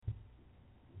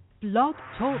Blog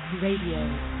Talk Radio.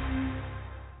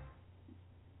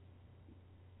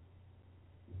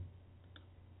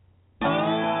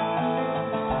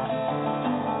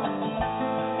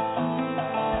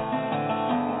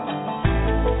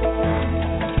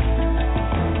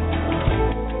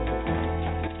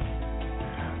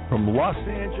 From Los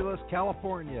Angeles,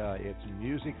 California, it's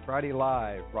Music Friday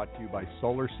Live, brought to you by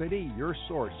Solar City, your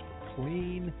source for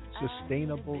clean,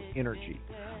 sustainable energy.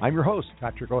 I'm your host,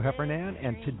 Patrick O'Heffernan,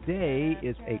 and today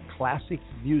is a classic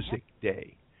music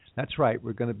day. That's right,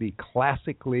 we're going to be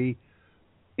classically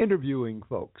interviewing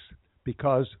folks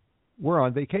because we're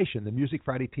on vacation. The Music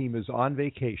Friday team is on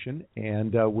vacation,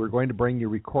 and we're going to bring you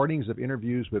recordings of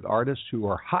interviews with artists who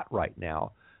are hot right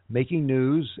now, making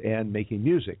news and making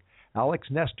music. Alex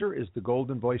Nestor is the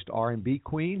golden-voiced R&B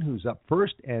queen who's up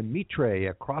first, and Mitre,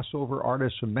 a crossover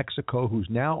artist from Mexico who's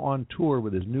now on tour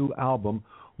with his new album,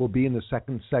 will be in the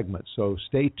second segment. So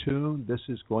stay tuned. This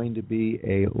is going to be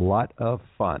a lot of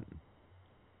fun.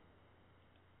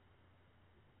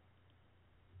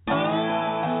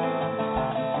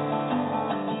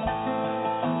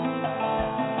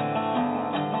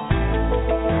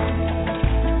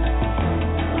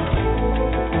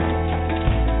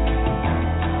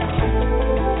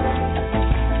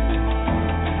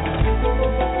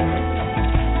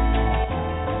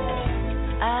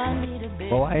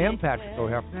 Well, I am Patrick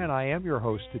O'Heffernan, and I am your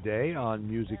host today on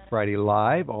Music Friday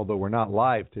Live, although we're not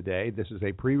live today. This is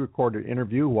a pre-recorded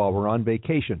interview while we're on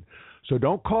vacation. So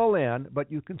don't call in,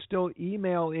 but you can still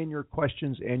email in your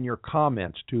questions and your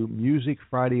comments to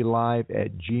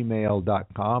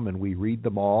musicfridaylive@gmail.com, and we read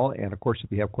them all. And, of course,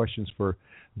 if you have questions for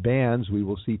bands, we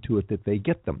will see to it that they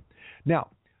get them. Now,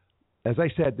 as I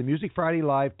said, the Music Friday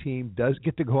Live team does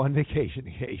get to go on vacation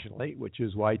occasionally, which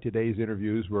is why today's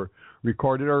interviews were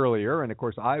recorded earlier. And, of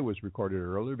course, I was recorded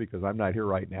earlier because I'm not here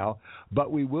right now.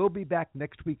 But we will be back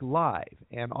next week live.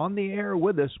 And on the air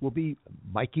with us will be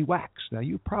Mikey Wax. Now,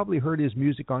 you've probably heard his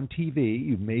music on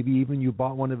TV. Maybe even you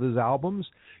bought one of his albums.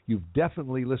 You've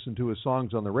definitely listened to his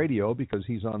songs on the radio because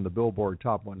he's on the Billboard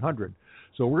Top 100.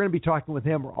 So we're going to be talking with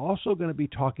him. We're also going to be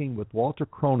talking with Walter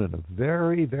Cronin, a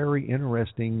very, very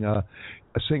interesting a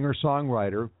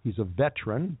singer-songwriter. He's a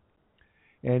veteran,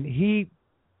 and he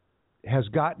has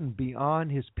gotten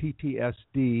beyond his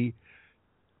PTSD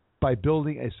by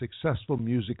building a successful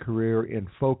music career in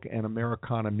folk and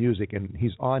Americana music, and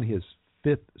he's on his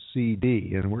 5th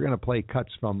CD, and we're going to play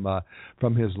cuts from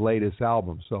his latest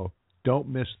album. So don't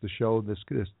miss the show this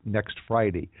next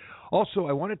Friday. Also,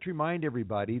 I wanted to remind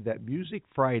everybody that Music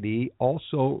Friday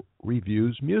also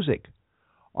reviews music.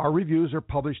 Our reviews are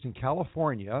published in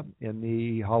California in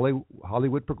the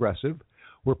Hollywood Progressive.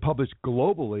 We're published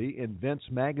globally in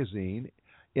Vince Magazine.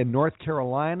 In North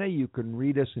Carolina, you can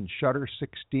read us in Shutter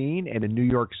 16, and in New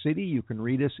York City, you can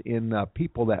read us in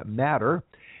People That Matter.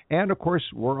 And, of course,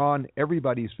 we're on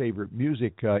everybody's favorite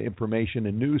music information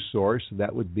and news source.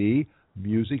 That would be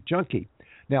Music Junkie.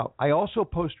 Now, I also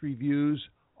post reviews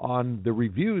on the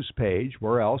reviews page.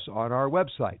 Where else? On our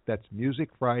website. That's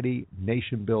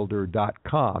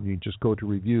musicfridaynationbuilder.com. You just go to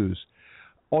reviews.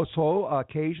 Also,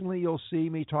 occasionally you'll see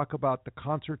me talk about the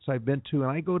concerts I've been to,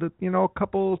 and I go to, a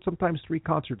couple, sometimes 3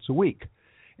 concerts a week.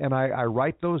 And I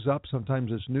write those up,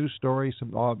 sometimes as news stories,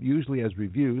 usually as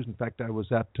reviews. In fact, I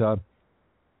was at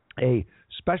a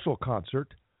special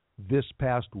concert this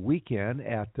past weekend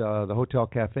at the Hotel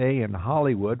Cafe in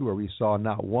Hollywood, where we saw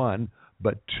not one,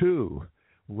 but 2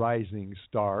 rising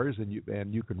stars,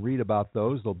 and you can read about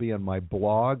those. They'll be on my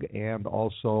blog and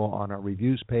also on our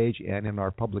reviews page and in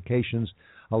our publications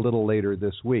a little later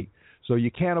this week. So you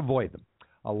can't avoid them.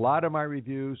 A lot of my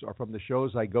reviews are from the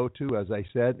shows I go to, as I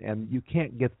said, and you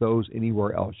can't get those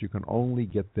anywhere else. You can only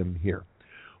get them here.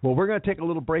 Well, we're going to take a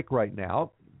little break right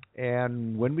now,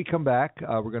 and when we come back,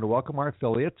 we're going to welcome our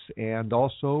affiliates, and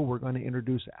also we're going to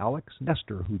introduce Alex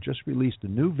Nestor, who just released a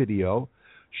new video,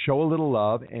 Show a Little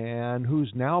Love, and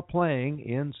who's now playing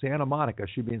in Santa Monica.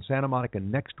 She'll be in Santa Monica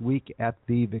next week at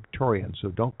the Victorian, so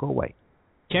don't go away.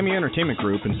 Cameo Entertainment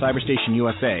Group and Cyberstation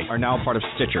USA are now part of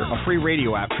Stitcher, a free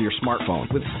radio app for your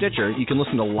smartphone. With Stitcher, you can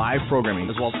listen to live programming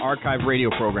as well as archive radio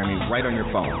programming right on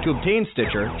your phone. To obtain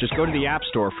Stitcher, just go to the App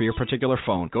Store for your particular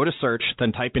phone. Go to search,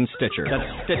 then type in Stitcher. That's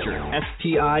Stitcher,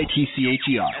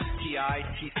 S-T-I-T-C-H-E-R.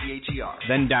 S-T-I-T-C-H-E-R.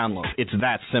 Then download. It's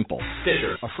that simple.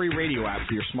 Stitcher, a free radio app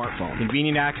for your smartphone.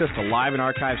 Convenient access to live and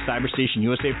archived Cyberstation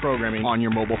USA programming on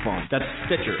your mobile phone. That's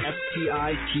Stitcher,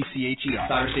 S-T-I-T-C-H-E-R.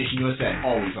 Cyberstation USA,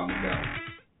 always on the go.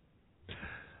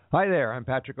 Hi there, I'm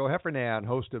Patrick O'Heffernan,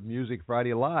 host of Music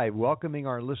Friday Live, welcoming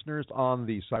our listeners on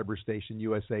the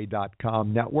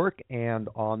CyberstationUSA.com network and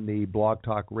on the Blog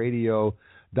Talk Radio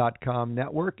 .com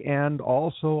network, and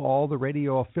also all the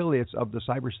radio affiliates of the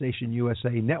Cyberstation USA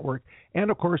network. And,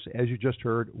 of course, as you just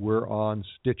heard, we're on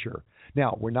Stitcher.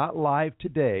 Now, we're not live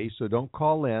today, so don't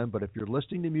call in, but if you're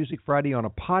listening to Music Friday on a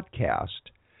podcast,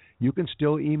 you can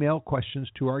still email questions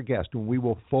to our guest, and we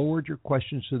will forward your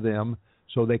questions to them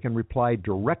so they can reply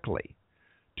directly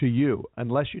to you.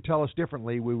 Unless you tell us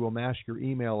differently, we will mask your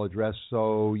email address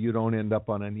so you don't end up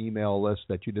on an email list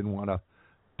that you didn't want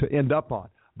to end up on.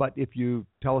 But if you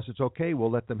tell us it's okay, we'll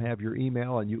let them have your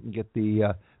email, and you can get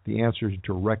the answers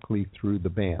directly through the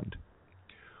band.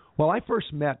 Well, I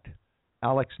first met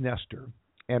Alex Nestor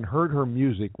and heard her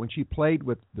music when she played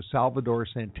with the Salvador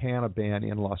Santana band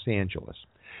in Los Angeles.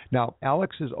 Now,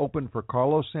 Alex has opened for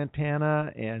Carlos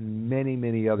Santana and many,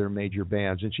 many other major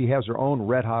bands, and she has her own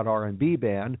red-hot R&B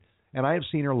band, and I have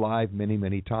seen her live many,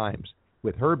 many times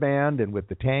with her band and with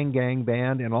the Tang Gang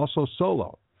band, and also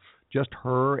solo. Just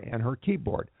her and her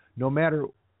keyboard. No matter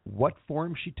what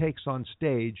form she takes on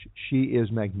stage, she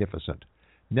is magnificent.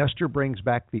 Nestor brings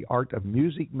back the art of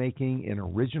music making in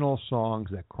original songs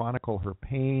that chronicle her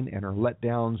pain and her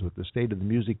letdowns with the state of the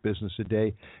music business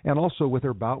today, and also with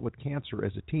her bout with cancer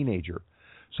as a teenager.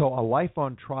 So A Life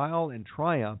on Trial and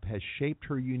Triumph has shaped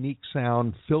her unique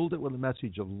sound, filled it with a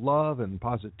message of love and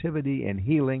positivity and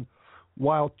healing,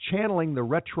 while channeling the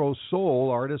retro soul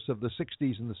artists of the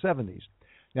 60s and the 70s.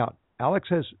 Now, Alex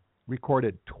has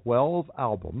recorded 12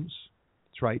 albums.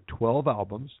 That's right, 12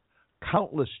 albums,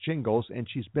 countless jingles, and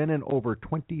she's been in over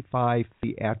 25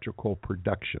 theatrical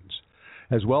productions,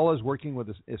 as well as working with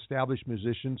established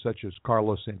musicians such as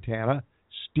Carlos Santana,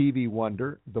 Stevie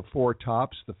Wonder, The Four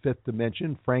Tops, The Fifth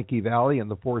Dimension, Frankie Valli,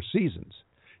 and The Four Seasons.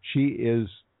 She is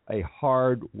a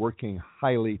hard-working,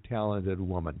 highly talented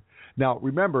woman. Now,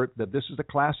 remember that this is a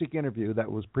classic interview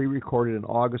that was pre-recorded in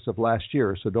August of last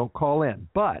year, so don't call in.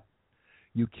 But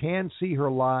you can see her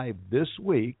live this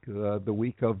week, the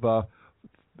week of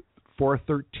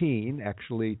 4/13.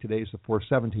 Actually, today's the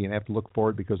 4/17. I have to look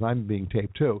forward because I'm being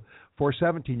taped too.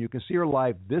 4/17, you can see her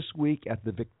live this week at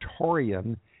the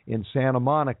Victorian in Santa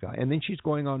Monica. And then she's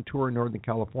going on tour in Northern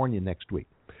California next week.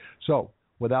 So,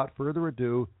 without further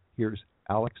ado, here's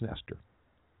Alex Nestor.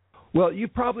 Well,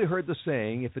 you've probably heard the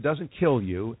saying, if it doesn't kill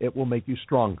you, it will make you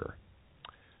stronger.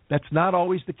 That's not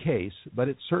always the case, but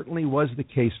it certainly was the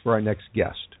case for our next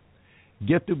guest.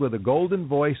 Gifted with a golden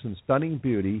voice and stunning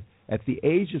beauty, at the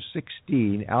age of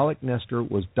 16, Alex Nestor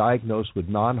was diagnosed with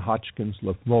non-Hodgkin's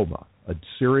lymphoma, a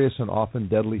serious and often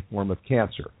deadly form of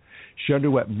cancer. She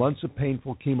underwent months of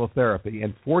painful chemotherapy,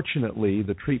 and fortunately,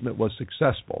 the treatment was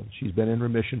successful. She's been in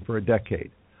remission for a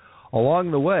decade.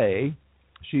 Along the way,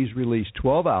 she's released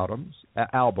 12 albums.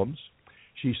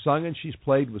 She's sung and she's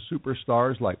played with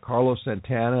superstars like Carlos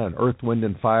Santana and Earth, Wind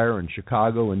 & Fire in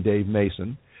Chicago and Dave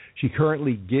Mason. She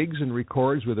currently gigs and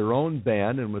records with her own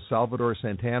band and with Salvador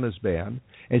Santana's band,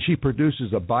 and she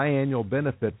produces a biannual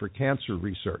benefit for cancer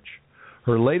research.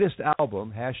 Her latest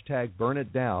album, #Burn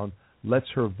It Down, lets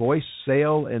her voice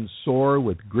sail and soar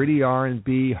with gritty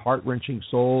R&B, heart-wrenching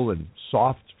soul, and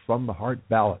soft, from-the-heart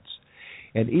ballads.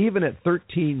 And even at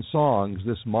 13 songs,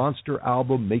 this monster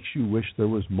album makes you wish there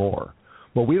was more.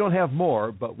 Well, we don't have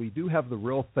more, but we do have the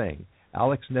real thing.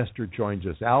 Alex Nestor joins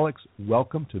us. Alex,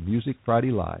 welcome to Music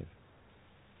Friday Live.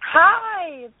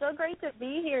 Hi, it's so great to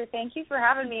be here. Thank you for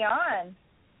having me on.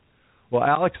 Well,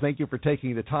 Alex, thank you for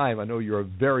taking the time. I know you're a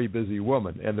very busy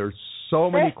woman, and there's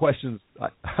so many questions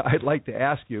I'd like to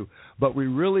ask you, but we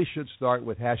really should start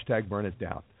with #Burn It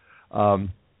Down.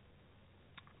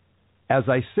 As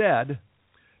I said,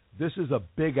 this is a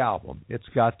big album. It's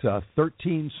got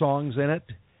 13 songs in it,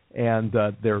 and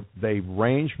they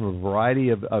range from a variety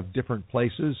of different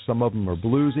places. Some of them are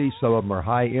bluesy, some of them are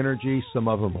high energy, some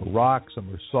of them are rock,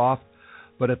 some are soft.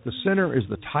 But at the center is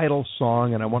the title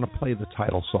song, and I want to play the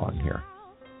title song here.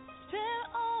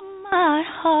 My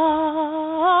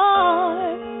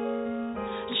heart,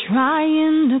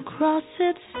 trying to cross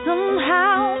it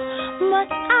somehow,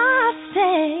 but I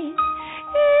stay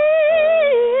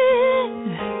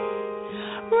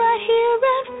right here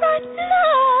and right now,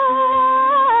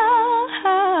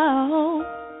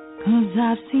 'cause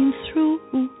I've seen through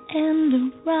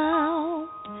and around.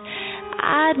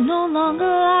 I'd no longer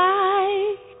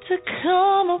like to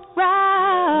come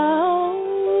around.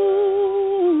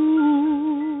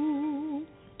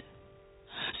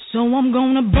 So I'm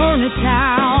gonna burn it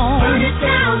down. Burn it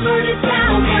down, burn it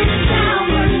down, burn it down,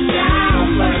 burn it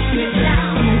down, burn it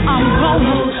down. I'm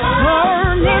gonna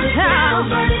burn it down.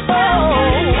 Burn it down,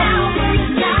 burn it down, burn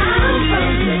it down,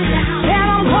 burn it down. And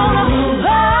I'm gonna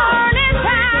burn it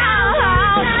down. Oh,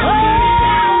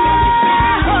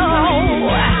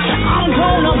 I'm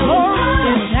gonna burn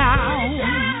it down.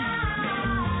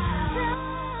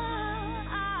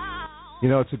 You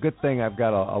know, it's a good thing I've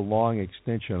got a long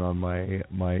extension on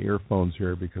my earphones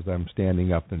here because I'm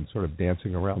standing up and sort of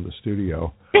dancing around the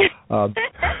studio.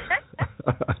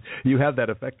 You have that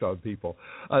effect on people.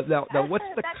 Now, what's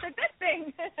the? That's a good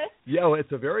thing. Yeah, well,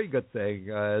 it's a very good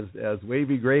thing. As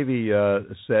Wavy Gravy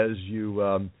says,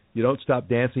 you don't stop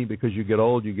dancing because you get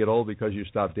old. You get old because you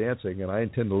stop dancing. And I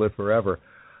intend to live forever.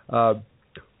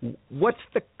 What's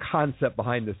the concept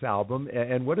behind this album,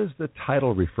 and what does the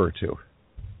title refer to?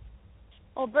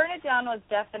 Well, Burn It Down was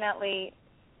definitely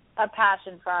a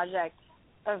passion project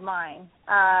of mine.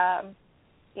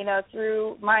 You know,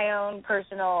 through my own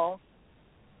personal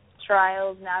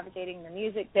trials, navigating the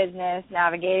music business,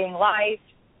 navigating life,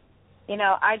 you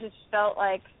know, I just felt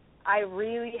like I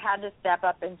really had to step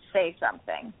up and say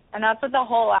something. And that's what the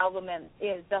whole album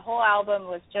is. The whole album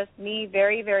was just me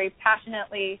very, very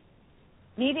passionately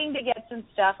needing to get some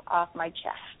stuff off my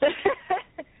chest.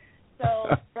 So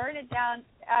Burn It Down,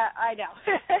 I know.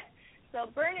 So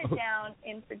Burn It Down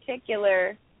in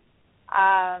particular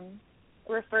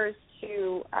refers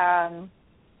to,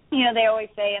 you know, they always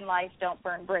say in life, don't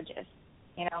burn bridges.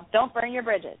 You know, don't burn your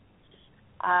bridges.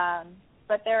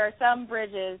 But there are some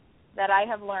bridges that I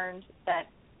have learned that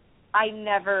I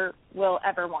never will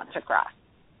ever want to cross.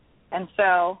 And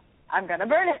so I'm going to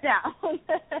burn it down.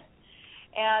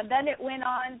 And then it went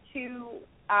on to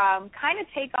kind of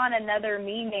take on another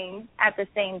meaning at the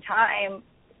same time,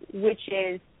 which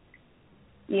is,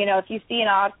 you know, if you see an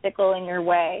obstacle in your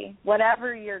way,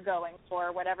 whatever you're going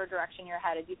for, whatever direction you're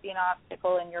headed, you see an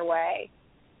obstacle in your way,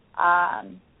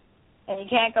 and you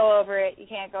can't go over it, you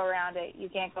can't go around it, you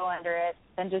can't go under it,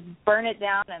 then just burn it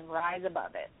down and rise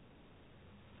above it.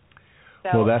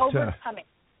 So well, overcoming.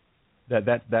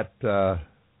 That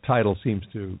title seems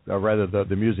to, or rather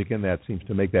the music in that seems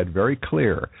to make that very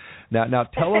clear. Now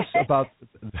tell us about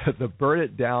the Burn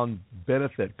It Down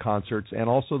benefit concerts and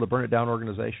also the Burn It Down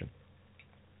organization.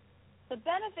 The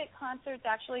benefit concerts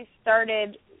actually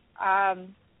started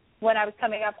when I was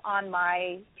coming up on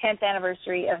my 10th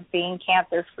anniversary of being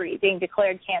cancer-free, being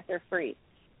declared cancer-free.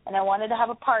 And I wanted to have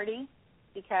a party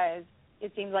because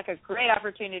it seems like a great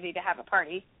opportunity to have a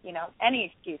party, you know, any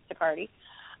excuse to party.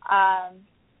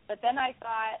 But then I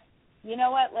thought, you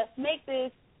know what, let's make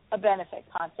this a benefit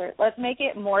concert. Let's make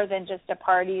it more than just a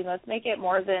party. Let's make it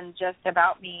more than just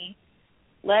about me.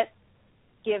 Let's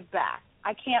give back.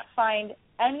 I can't find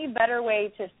any better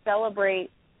way to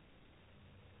celebrate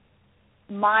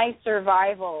my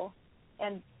survival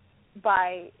and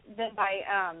by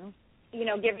you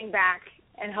know, giving back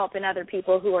and helping other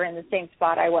people who are in the same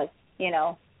spot I was, you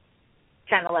know,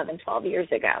 10, 11, 12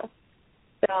 years ago.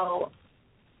 So,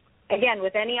 again,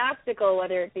 with any obstacle,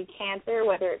 whether it be cancer,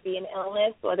 whether it be an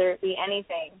illness, whether it be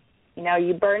anything, you know,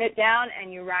 you burn it down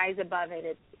and you rise above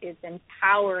it. It's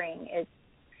empowering.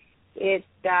 It's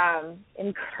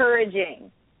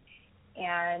encouraging,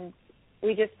 and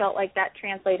we just felt like that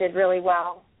translated really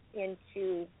well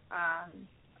into,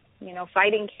 you know,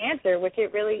 fighting cancer, which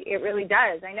it really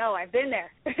does. I know, I've been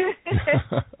there.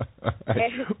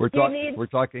 We're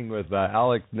talking with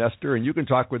Alex Nestor, and you can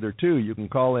talk with her too. You can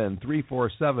call in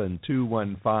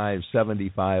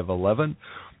 347-215-7511.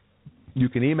 You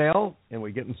can email, and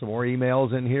we're getting some more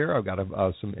emails in here. I've got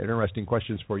some interesting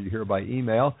questions for you here by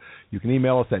email. You can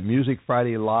email us at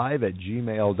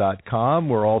musicfridaylive@gmail.com.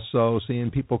 We're also seeing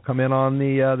people come in on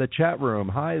the chat room.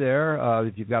 Hi there.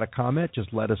 If you've got a comment,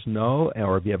 just let us know,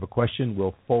 or if you have a question,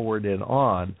 we'll forward it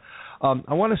on.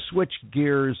 I want to switch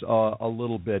gears a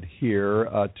little bit here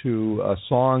to a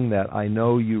song that I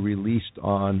know you released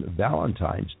on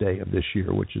Valentine's Day of this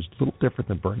year, which is a little different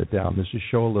than Burn It Down. This is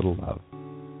Show a Little Love.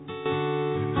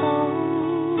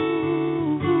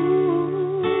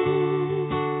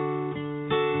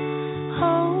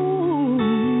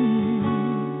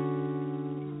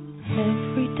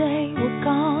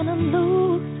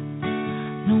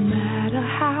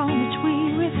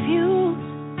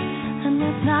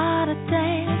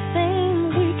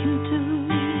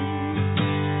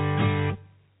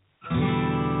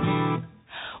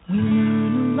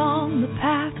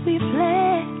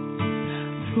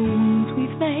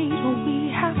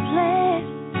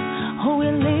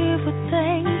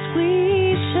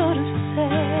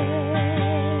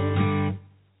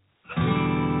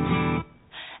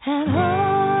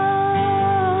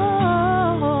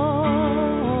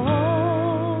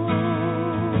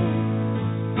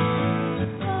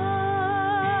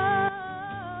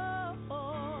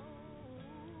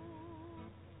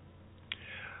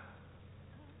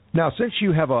 Now, since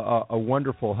you have a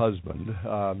wonderful husband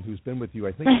who's been with you,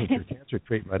 I think, since your cancer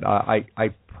treatment,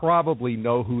 I probably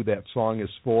know who that song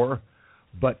is for.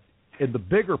 But in the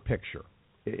bigger picture,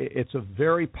 it's a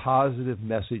very positive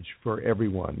message for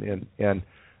everyone. And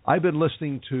I've been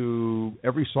listening to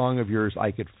every song of yours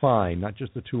I could find, not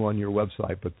just the two on your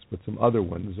website, but some other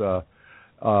ones.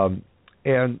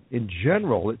 And in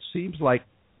general, it seems like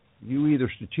you either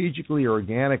strategically or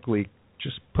organically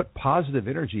just put positive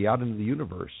energy out into the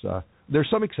universe. There's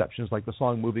some exceptions, like the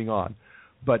song "Moving On,"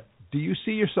 but do you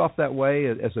see yourself that way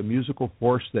as a musical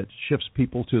force that shifts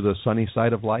people to the sunny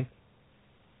side of life?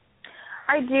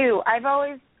 I do. I've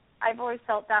always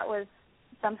felt that was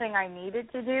something I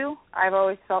needed to do. I've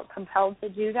always felt compelled to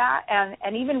do that,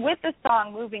 and even with the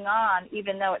song "Moving On,"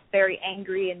 even though it's very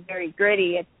angry and very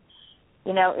gritty,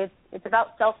 it's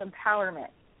about self-empowerment,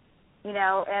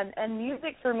 and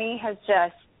music for me has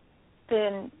just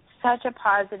been such a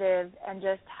positive and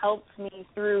just helped me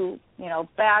through,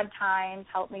 bad times,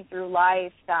 helped me through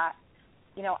life that,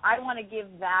 I want to give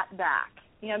that back.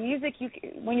 Music,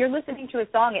 when you're listening to a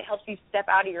song, it helps you step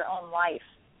out of your own life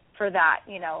for that,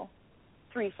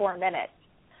 3-4 minutes,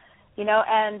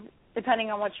 and depending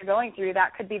on what you're going through,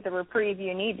 that could be the reprieve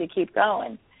you need to keep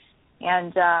going.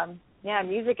 And,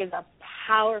 music is a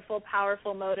powerful,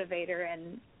 powerful motivator,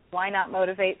 and why not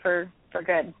motivate for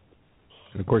good?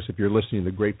 And, of course, if you're listening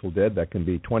to Grateful Dead, that can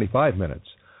be 25 minutes.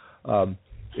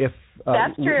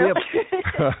 That's true.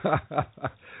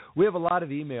 We have a lot of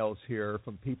emails here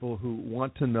from people who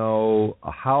want to know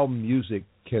how music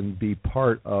can be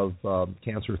part of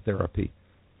cancer therapy.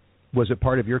 Was it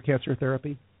part of your cancer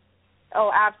therapy?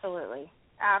 Oh, absolutely.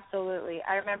 Absolutely.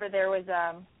 I remember there was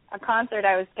a concert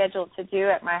I was scheduled to do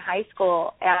at my high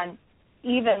school, and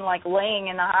even like laying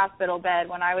in the hospital bed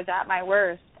when I was at my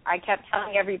worst, I kept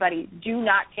telling everybody, do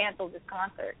not cancel this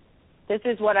concert. This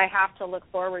is what I have to look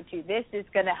forward to. This is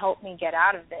going to help me get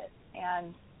out of this.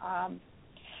 And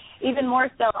even more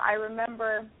so, I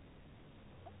remember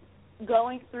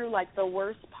going through like the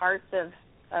worst parts of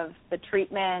the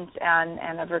treatment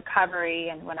and of recovery,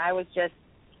 and when I was just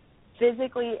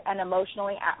physically and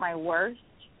emotionally at my worst,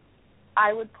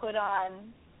 I would put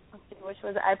on,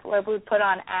 I would put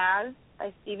on As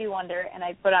by Stevie Wonder, and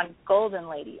I'd put on Golden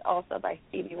Lady, also by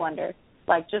Stevie Wonder,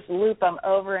 like just loop them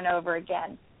over and over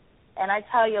again. And I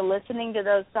tell you, listening to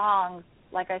those songs,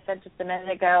 like I said just a minute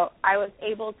ago, I was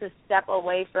able to step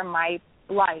away from my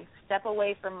life, step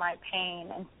away from my pain,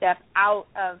 and step out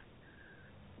of,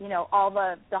 all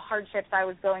the hardships I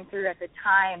was going through at the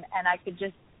time, and I could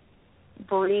just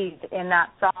breathe in that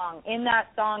song. In that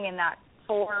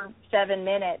 4-7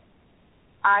 minutes,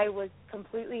 I was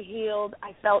completely healed.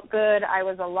 I felt good. I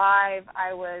was alive.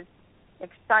 I was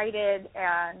excited,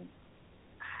 and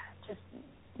just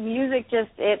music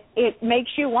it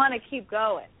makes you want to keep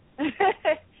going. And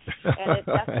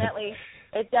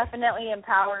it definitely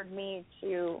empowered me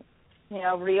to,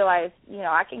 realize,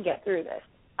 I can get through this.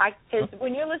 Because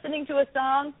when you're listening to a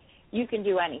song, you can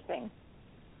do anything.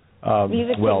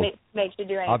 Music makes you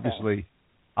do anything.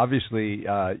 Obviously,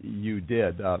 you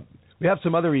did. We have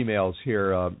some other emails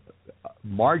here.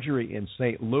 Marjorie in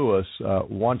St. Louis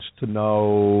wants to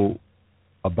know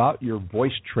about your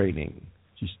voice training.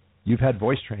 You've had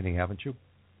voice training, haven't you?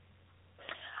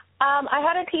 I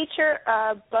had a teacher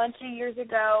a bunch of years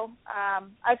ago.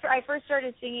 I first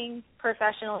started singing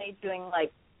professionally, doing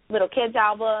like little kids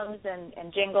albums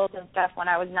and jingles and stuff when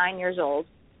I was 9 years old,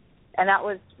 and that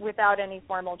was without any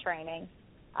formal training.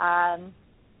 I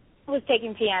was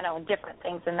taking piano and different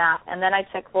things in that, and then I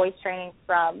took voice training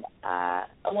from a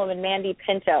woman, Mandy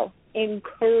Pinto,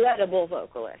 incredible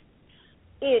vocalist,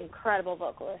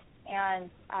 and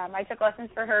I took lessons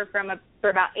for her for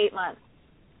about 8 months.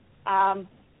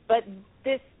 But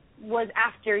this was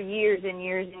after years and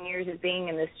years and years of being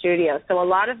in the studio. So a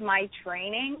lot of my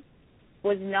training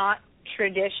was not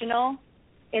traditional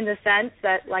in the sense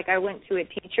that, like, I went to a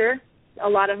teacher. A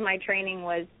lot of my training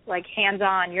was, like,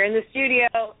 hands-on. You're in the studio.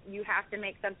 You have to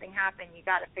make something happen. You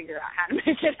got to figure out how to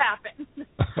make it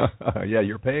happen. Yeah,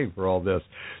 you're paying for all this.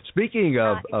 Speaking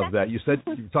of that, you said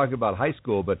you were talking about high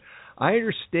school, but I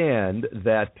understand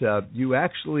that you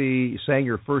actually sang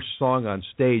your first song on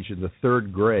stage in the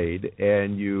 3rd grade,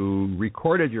 and you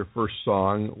recorded your first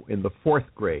song in the 4th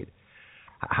grade.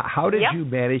 How did you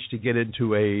manage to get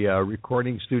into a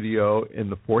recording studio in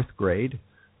the 4th grade?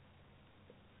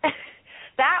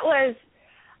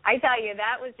 I tell you,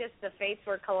 that was just the fates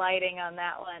were colliding on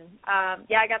that one.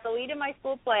 I got the lead in my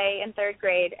school play in 3rd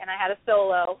grade, and I had a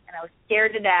solo, and I was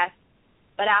scared to death.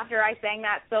 But after I sang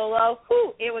that solo,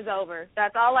 it was over.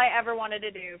 That's all I ever wanted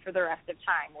to do for the rest of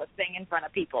time was sing in front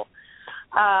of people.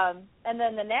 And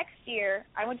then the next year,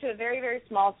 I went to a very, very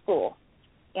small school.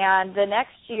 And the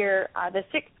next year, the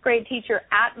 6th grade teacher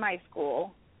at my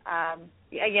school,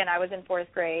 again, I was in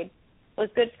 4th grade, was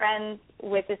good friends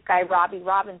with this guy, Robbie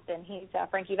Robinson. He's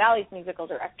Frankie Valli's musical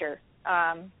director.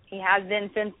 He has been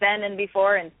since then and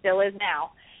before and still is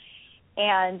now.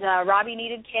 And Robbie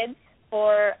needed kids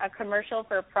for a commercial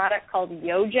for a product called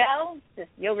Yo-Gel, this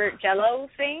yogurt jello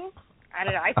thing. I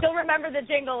don't know. I still remember the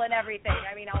jingle and everything.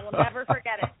 I mean, I will never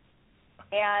forget it.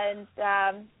 And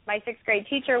my sixth grade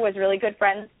teacher was really good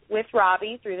friends with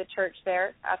Robbie through the church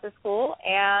there at the school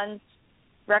and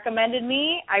recommended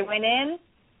me. I went in.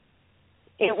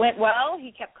 It went well.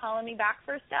 He kept calling me back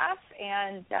for stuff,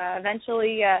 and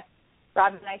eventually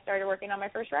Robbie and I started working on my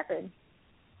first record.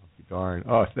 Darn.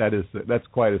 Oh, that's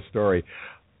quite a story.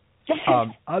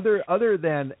 Other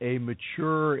than a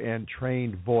mature and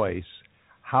trained voice,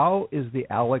 how is the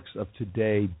Alex of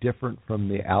today different from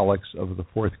the Alex of the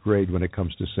fourth grade when it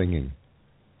comes to singing?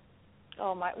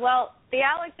 Oh my! Well, the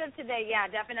Alex of today, yeah,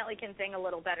 definitely can sing a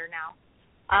little better now.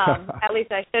 At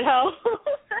least I should hope.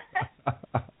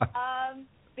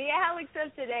 The Alex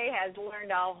of today has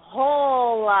learned a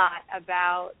whole lot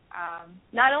about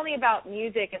not only about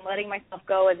music and letting myself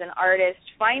go as an artist,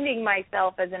 finding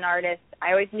myself as an artist.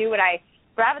 I always knew what I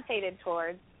gravitated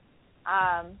towards.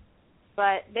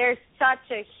 But there's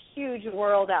such a huge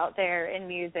world out there in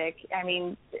music. I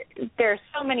mean, there's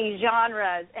so many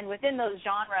genres, and within those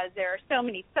genres, there are so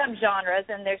many subgenres,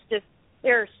 and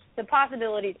the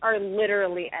possibilities are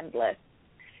literally endless.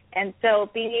 And so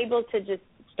being able to just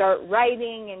start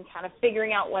writing and kind of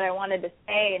figuring out what I wanted to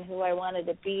say and who I wanted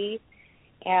to be,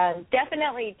 and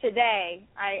definitely today,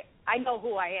 I know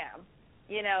who I am.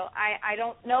 You know, I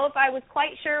don't know if I was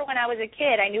quite sure when I was a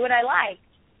kid. I knew what I liked,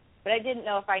 but I didn't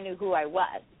know if I knew who I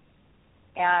was.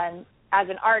 And as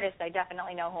an artist, I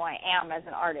definitely know who I am as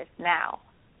an artist now.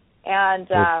 And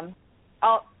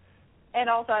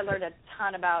also I learned a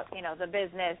ton about, the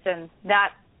business and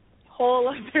that whole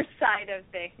other side of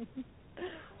things.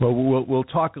 Well, we'll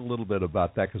talk a little bit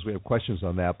about that because we have questions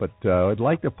on that. But I'd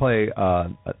like to play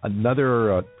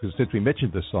another, since we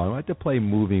mentioned this song, I'd like to play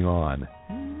Moving On.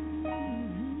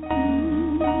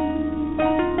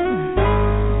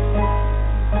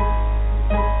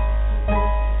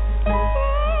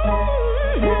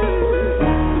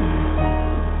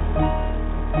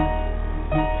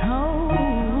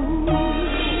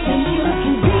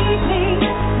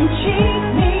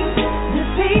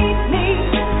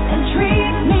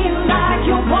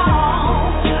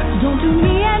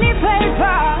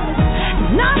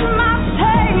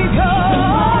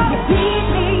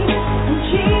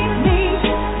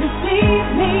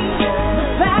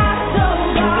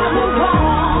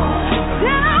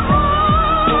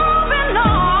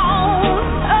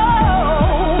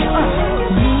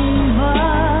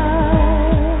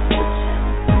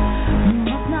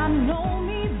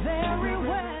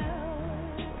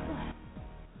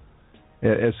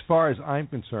 As far as I'm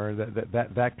concerned,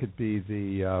 that could be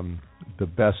the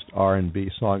best R&B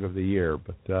song of the year.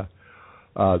 But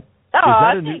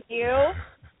thank you.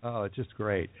 Oh, it's just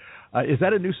great. Is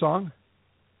that a new song?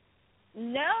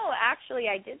 No, actually,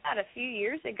 I did that a few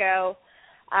years ago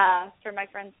for my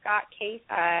friend Scott Case.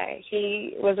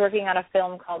 He was working on a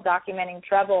film called Documenting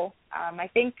Trouble.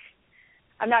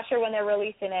 I'm not sure when they're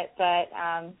releasing it, but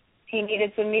he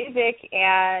needed some music,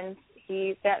 and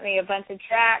he sent me a bunch of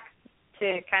tracks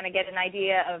to kind of get an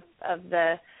idea of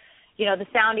the, the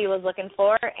sound he was looking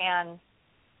for. And,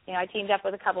 I teamed up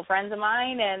with a couple friends of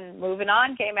mine, and Moving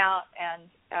On came out, and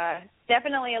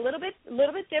definitely a little bit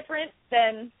different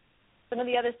than some of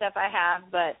the other stuff I have,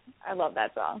 but I love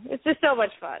that song. It's just so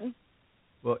much fun.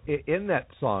 Well, in that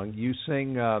song, you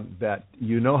sing that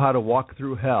you know how to walk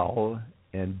through hell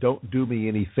and don't do me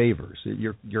any favors.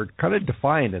 You're kind of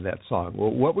defiant in that song.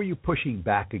 Well, what were you pushing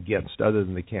back against other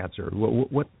than the cancer?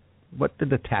 What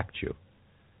did attack you?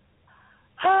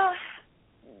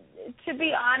 To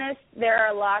be honest, there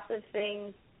are lots of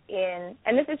things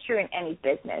and this is true in any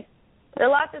business, there are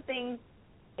lots of things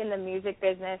in the music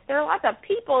business. There are lots of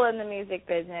people in the music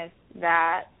business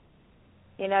that,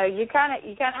 you kind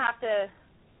of have to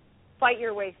fight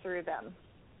your way through them.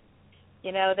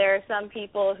 There are some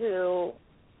people who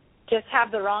just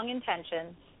have the wrong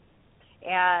intentions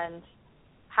and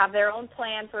have their own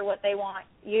plan for what they want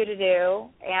you to do.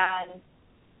 And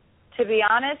to be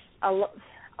honest,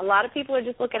 a lot of people are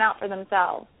just looking out for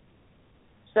themselves.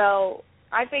 So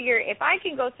I figure if I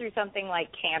can go through something like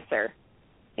cancer,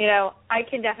 I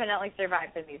can definitely survive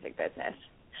the music business.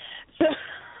 So,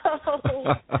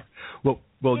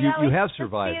 well, you have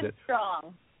survived it.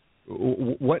 Strong.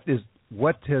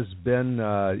 What has been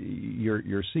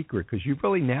your secret? Because you've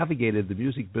really navigated the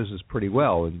music business pretty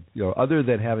well, and other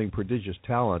than having prodigious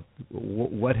talent,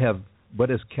 what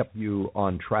has kept you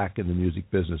on track in the music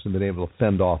business and been able to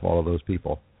fend off all of those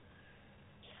people?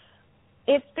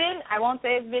 I won't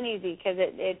say it's been easy, because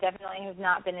it definitely has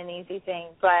not been an easy thing,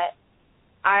 but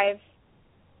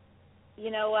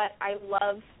you know what, I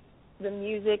love the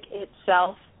music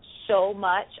itself so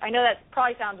much. I know that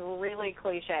probably sounds really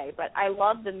cliche, but I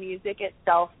love the music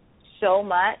itself so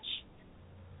much.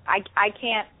 I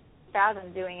can't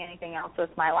fathom doing anything else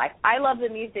with my life. I love the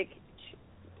music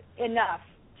enough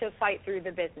to fight through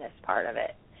the business part of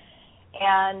it.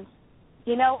 And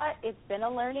you know what? It's been a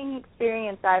learning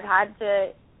experience. I've had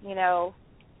to,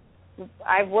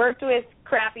 I've worked with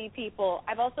crappy people.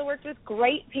 I've also worked with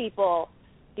great people.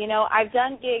 I've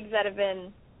done gigs that have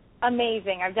been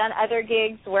amazing. I've done other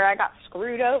gigs where I got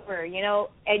screwed over, and you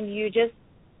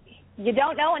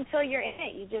don't know until you're in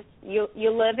it.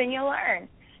 You live and you learn.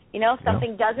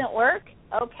 Something doesn't work,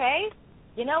 okay,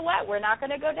 you know what? We're not going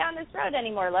to go down this road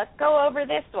anymore. Let's go over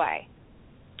this way,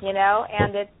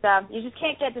 and it's you just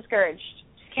can't get discouraged.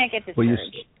 Well,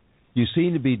 you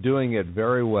seem to be doing it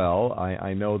very well.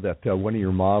 I know that one of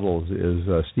your models is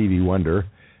Stevie Wonder,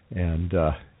 and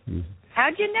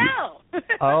how'd you know?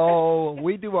 Oh,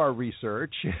 we do our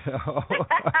research.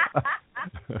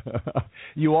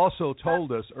 You also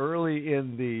told us early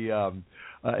in the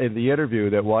interview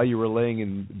that while you were laying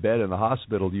in bed in the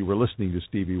hospital, you were listening to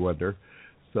Stevie Wonder.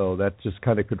 So that just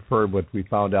kind of confirmed what we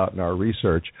found out in our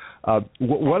research.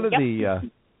 One of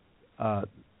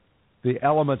the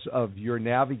elements of your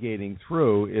navigating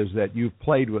through is that you've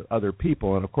played with other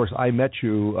people. And, of course, I met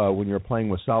you when you were playing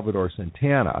with Salvador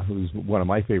Santana, who's one of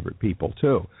my favorite people,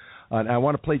 too. And I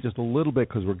want to play just a little bit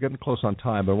because we're getting close on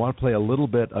time, but I want to play a little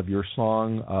bit of your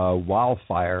song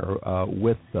Wildfire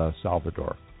with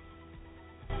Salvador.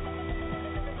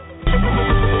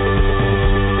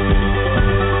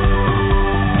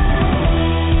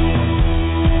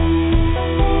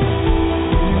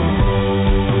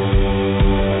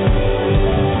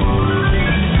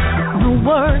 The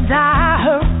words I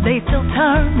heard, they still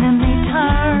turn and they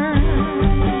turn.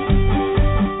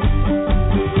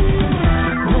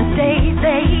 The days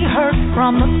they hurt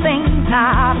from the things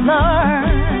I've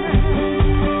learned.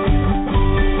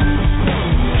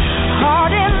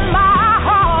 Hard in my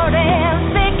heart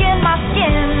and thick in my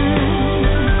skin.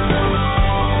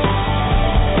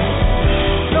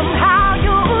 Somehow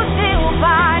you still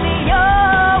find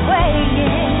your way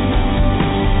in.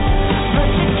 But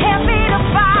you can't beat a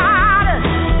fighter.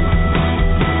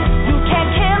 You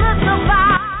can't kill a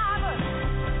survivor.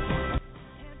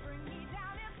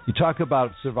 You talk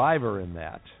about survivor in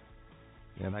that.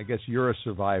 And I guess you're a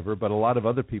survivor, but a lot of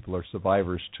other people are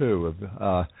survivors, too.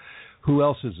 Who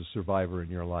else is a survivor in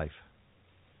your life?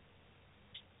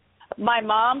 My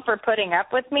mom, for putting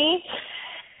up with me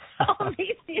all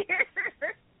these years.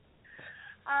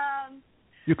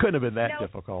 You couldn't have been that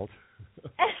difficult.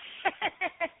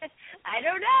 I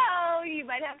don't know. You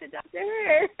might have to talk to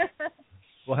her.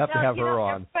 We'll have to have her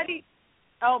on.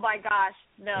 Oh, my gosh,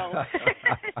 no.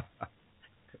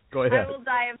 Go ahead. I will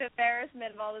die of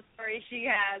embarrassment of all the stories she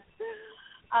has.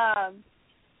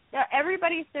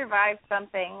 Everybody survives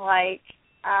something. Like,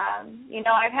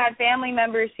 I've had family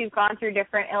members who've gone through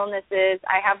different illnesses.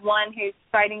 I have one who's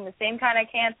fighting the same kind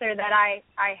of cancer that I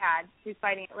had, who's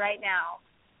fighting it right now.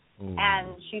 Ooh,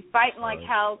 and she's fighting like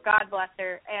hell. God bless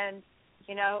her. And,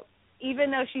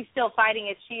 even though she's still fighting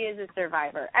it, she is a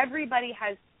survivor. Everybody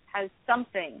has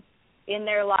something in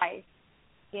their life,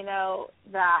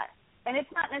 that... And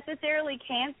it's not necessarily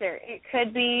cancer. It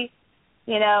could be,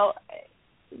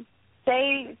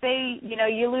 say,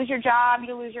 you lose your job,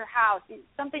 you lose your house. It's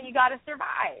something you got to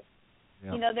survive.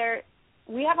 Yep.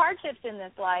 We have hardships in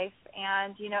this life,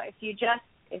 and it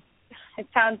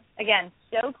sounds again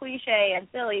so cliche and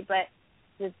silly, but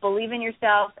just believe in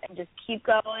yourself and just keep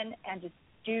going and just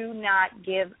do not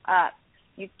give up.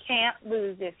 You can't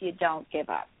lose if you don't give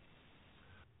up.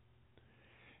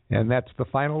 And that's the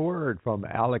final word from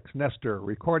Alex Nestor,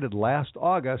 recorded last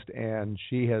August, and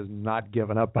she has not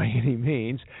given up by any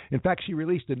means. In fact, she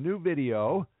released a new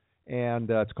video, and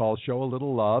it's called Show a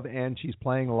Little Love, and she's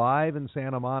playing live in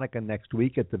Santa Monica next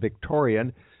week at the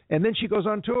Victorian, and then she goes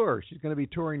on tour. She's going to be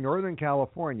touring Northern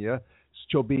California.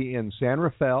 She'll be in San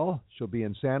Rafael, she'll be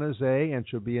in San Jose, and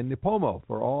she'll be in Nipomo.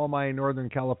 For all my Northern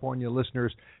California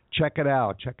listeners, check it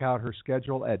out. Check out her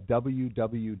schedule at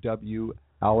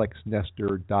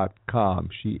www.alexnestor.com.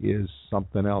 She is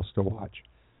something else to watch.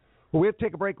 Well, we have to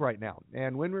take a break right now.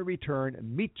 And when we return,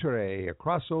 Mitre, a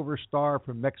crossover star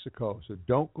from Mexico. So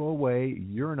don't go away.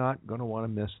 You're not going to want to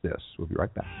miss this. We'll be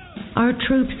right back. Our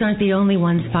troops aren't the only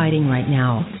ones fighting right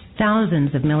now.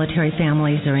 Thousands of military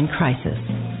families are in crisis.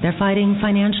 They're fighting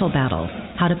financial battles,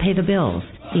 how to pay the bills,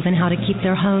 even how to keep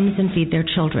their homes and feed their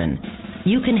children.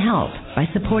 You can help by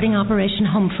supporting Operation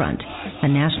Homefront. a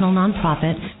national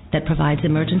nonprofit that provides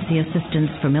emergency assistance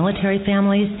for military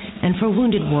families and for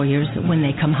wounded warriors when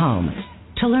they come home.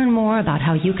 To learn more about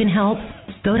how you can help,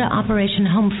 go to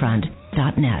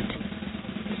OperationHomefront.net.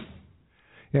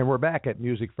 And we're back at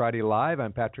Music Friday Live.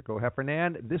 I'm Patrick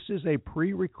O'Heffernan. This is a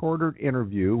pre-recorded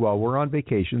interview while we're on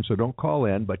vacation, so don't call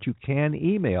in, but you can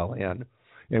email in,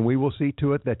 and we will see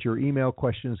to it that your email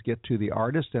questions get to the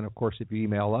artist. And, of course, if you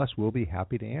email us, we'll be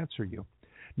happy to answer you.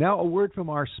 Now, a word from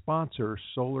our sponsor,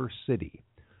 Solar City.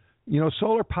 You know,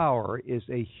 solar power is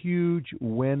a huge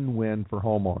win-win for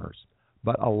homeowners,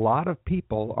 but a lot of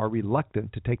people are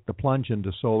reluctant to take the plunge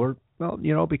into solar, well,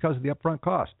 you know, because of the upfront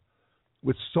cost.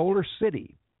 With Solar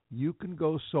City, you can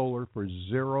go solar for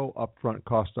zero upfront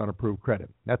cost on approved credit.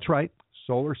 That's right.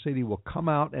 Solar City will come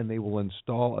out and they will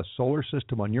install a solar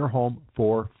system on your home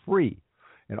for free.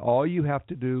 And all you have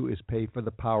to do is pay for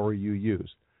the power you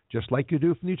use, just like you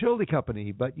do from the utility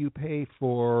company, but you pay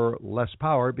for less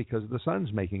power because the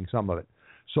sun's making some of it.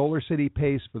 Solar City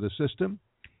pays for the system,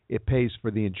 it pays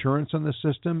for the insurance on the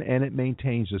system, and it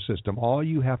maintains the system. All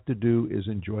you have to do is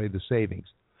enjoy the savings.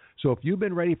 So if you've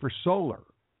been ready for solar,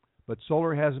 but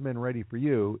solar hasn't been ready for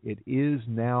you, it is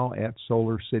now at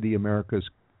Solar City, America's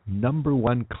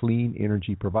 #1 clean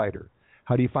energy provider.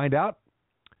 How do you find out?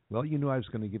 Well, you knew I was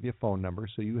going to give you a phone number,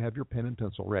 so you have your pen and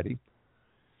pencil ready.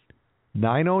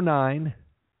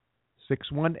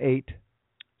 909-618-6937.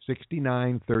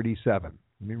 Let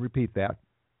me repeat that.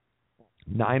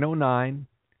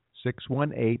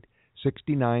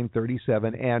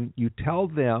 909-618-6937. And you tell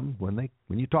them, when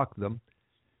you talk to them,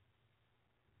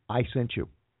 I sent you.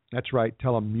 That's right.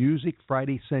 Tell them Music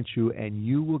Friday sent you, and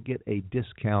you will get a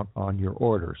discount on your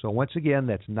order. So once again,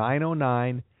 that's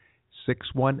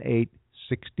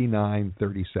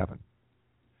 909-618-6937.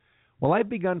 Well, I've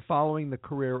begun following the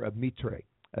career of Mitre,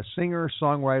 a singer,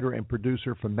 songwriter, and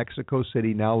producer from Mexico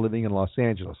City, now living in Los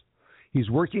Angeles. He's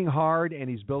working hard, and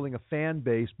he's building a fan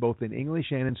base both in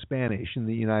English and in Spanish in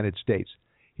the United States.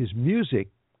 His music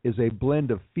is a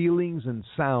blend of feelings and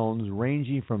sounds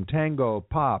ranging from tango,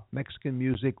 pop, Mexican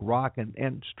music, rock,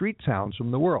 and street sounds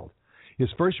from the world.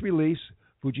 His first release,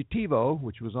 Fugitivo,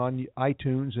 which was on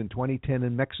iTunes in 2010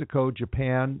 in Mexico,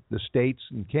 Japan, the States,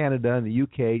 and Canada, and the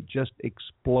UK, just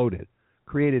exploded,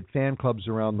 created fan clubs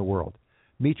around the world.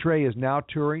 Mitre is now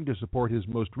touring to support his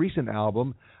most recent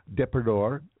album,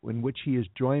 Deprador, in which he is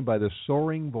joined by the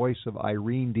soaring voice of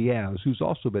Irene Diaz, who's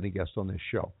also been a guest on this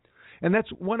show. And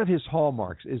that's one of his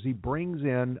hallmarks, is he brings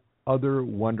in other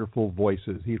wonderful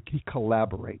voices. He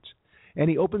collaborates. And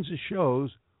he opens his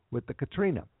shows with the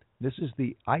Catrina. This is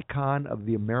the icon of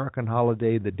the American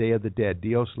holiday, the Day of the Dead,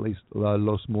 Dios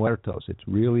Los Muertos. It's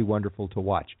really wonderful to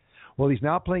watch. Well, he's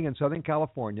now playing in Southern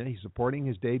California. He's supporting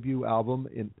his debut album,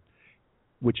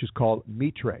 which is called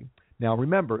Mitre. Now,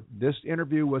 remember, this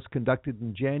interview was conducted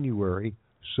in January,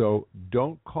 so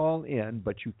don't call in,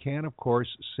 but you can, of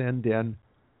course, send in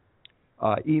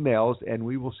emails, and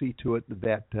we will see to it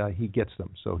that he gets them.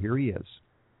 So here he is.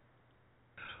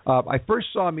 I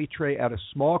first saw Mitre at a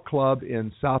small club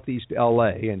in southeast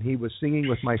L.A., and he was singing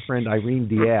with my friend Irene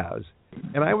Diaz,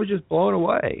 and I was just blown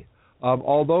away.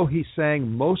 Although he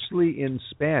sang mostly in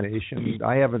Spanish, I mean,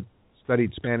 I haven't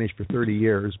studied Spanish for 30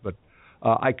 years, but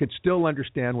I could still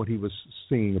understand what he was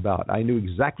singing about. I knew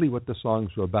exactly what the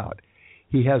songs were about.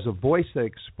 He has a voice that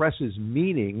expresses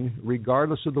meaning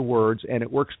regardless of the words, and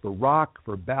it works for rock,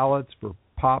 for ballads, for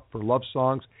pop, for love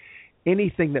songs,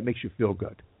 anything that makes you feel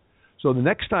good. So the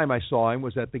next time I saw him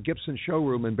was at the Gibson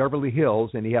Showroom in Beverly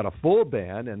Hills, and he had a full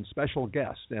band and special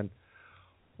guests. And,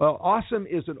 well, awesome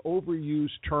is an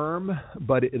overused term,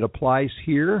 but it applies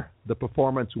here. The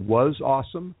performance was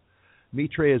awesome.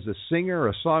 Mitre is a singer,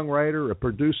 a songwriter, a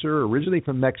producer, originally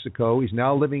from Mexico. He's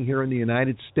now living here in the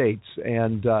United States,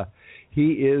 and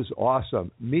he is awesome.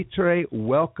 Mitre,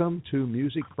 welcome to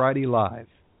Music Friday Live.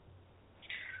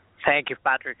 Thank you,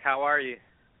 Patrick. How are you?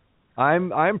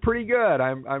 I'm pretty good.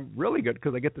 I'm really good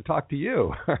because I get to talk to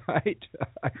you. Right?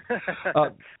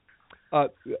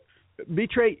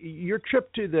 Mitre, your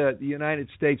trip to the United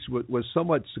States was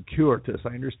somewhat circuitous. I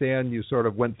understand you sort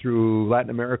of went through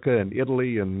Latin America and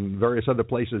Italy and various other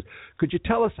places. Could you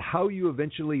tell us how you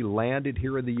eventually landed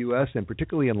here in the U.S. and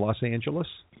particularly in Los Angeles?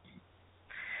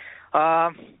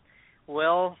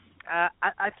 Well,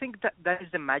 I think that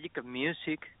is the magic of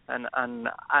music, and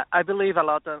I believe a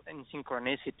lot in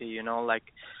synchronicity, you know,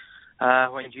 like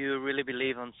when you really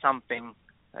believe on something.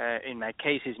 In my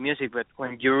case, it's music, but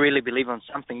when you really believe on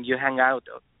something, you hang out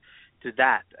to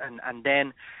that, and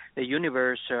then the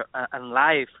universe and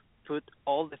life put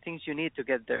all the things you need to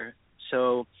get there.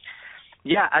 So,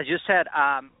 yeah, as you said,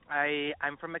 I'm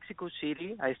from Mexico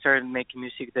City. I started making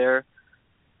music there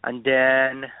And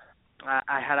then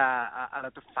I had a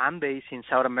lot of fan base in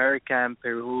South America and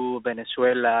Peru,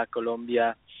 Venezuela,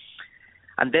 Colombia.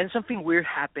 And then something weird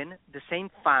happened. The same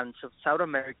fans of South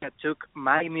America took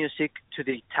my music to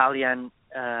the Italian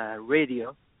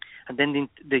radio, and then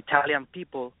the Italian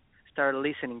people started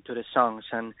listening to the songs.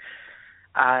 And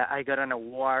I got an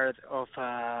award of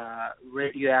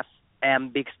Radio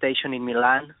FM big station in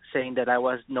Milan, saying that I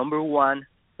was #1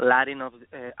 Latin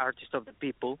artist of the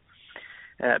people,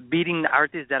 beating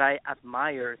artists that I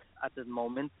admired at the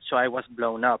moment. So I was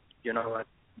blown up.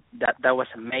 That was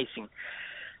amazing.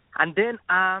 And then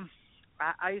I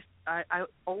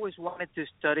always wanted to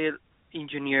study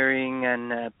engineering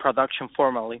and production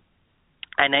formally,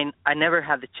 and I never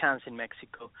had the chance in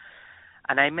Mexico.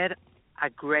 And I met a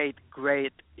great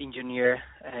engineer,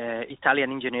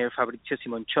 Italian engineer, Fabrizio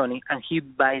Simoncioni, and he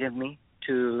invited me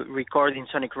to record in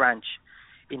Sonic Ranch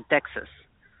in Texas.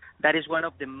 That is one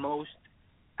of the most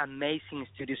amazing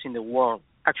studios in the world.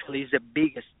 Actually, it's the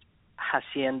biggest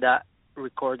hacienda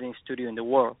recording studio in the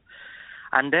world.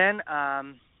 And then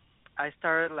I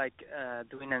started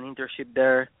doing an internship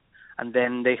there, and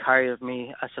then they hired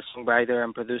me as a songwriter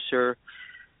and producer.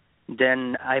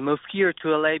 Then I moved here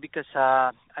to LA because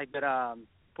I got a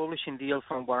publishing deal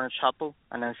from Warren Chappell,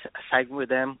 and I signed with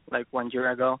them 1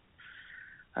 year ago.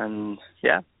 And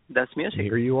yeah, that's music.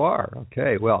 Here you are.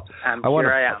 Okay, well, I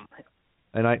am.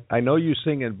 And I know you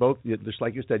sing in both, just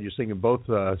like you said, you sing in both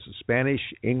Spanish,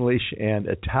 English, and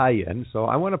Italian. So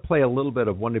I want to play a little bit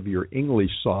of one of your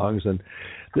English songs. And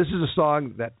this is a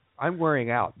song that I'm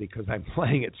wearing out because I'm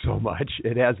playing it so much.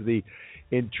 It has the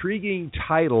intriguing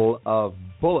title of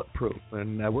Bulletproof.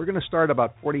 And we're going to start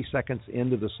about 40 seconds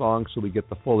into the song so we get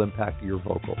the full impact of your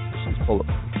vocal. This is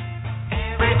Bulletproof.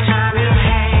 Every time you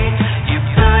hate, you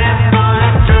put a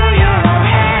bullet through your head.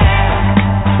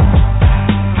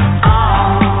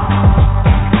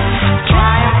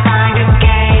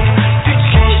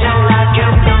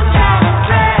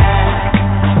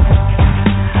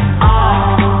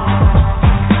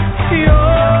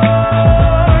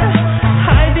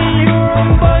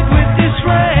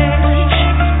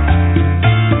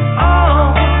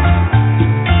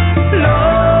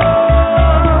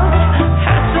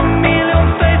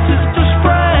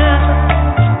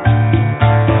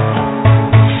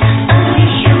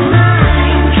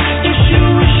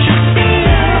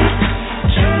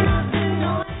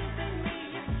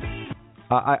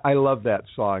 I love that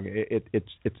song. It's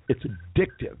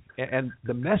addictive, and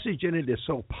the message in it is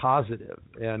so positive.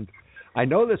 And I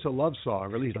know that's a love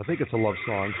song, or at least I think it's a love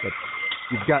song. But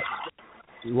you've got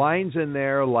lines in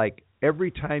there like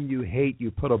every time you hate,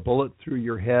 you put a bullet through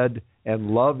your head,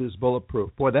 and love is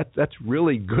bulletproof. Boy, that's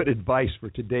really good advice for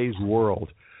today's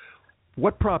world.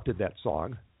 What prompted that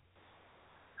song?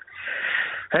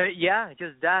 Yeah,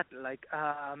 just that.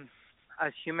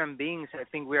 As human beings, I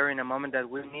think we are in a moment that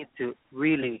we need to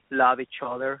really love each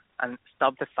other and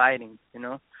stop the fighting,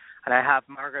 And I have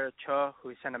Margaret Cho, who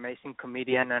is an amazing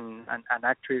comedian and an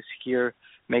actress here,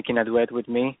 making a duet with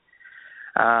me.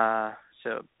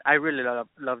 So I really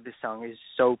love this song. It's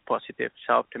so positive,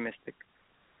 so optimistic.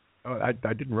 Oh,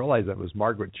 I didn't realize that was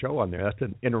Margaret Cho on there. That's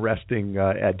an interesting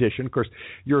addition. Of course,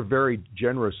 you're very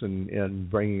generous in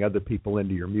bringing other people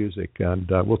into your music, and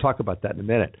we'll talk about that in a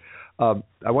minute.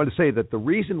 I want to say that the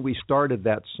reason we started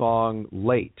that song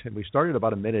late, and we started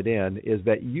about a minute in, is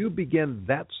that you begin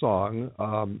that song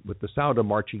with the sound of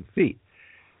marching feet.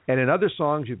 And in other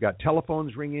songs, you've got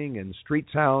telephones ringing and street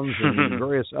sounds and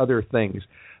various other things.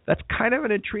 That's kind of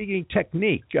an intriguing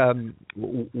technique.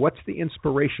 What's the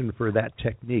inspiration for that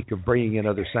technique of bringing in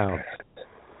other sounds?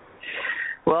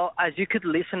 Well, as you could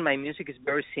listen, my music is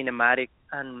very cinematic,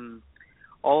 and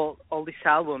all this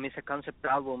album is a concept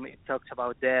album. It talks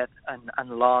about death and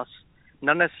loss,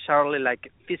 not necessarily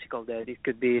physical death. It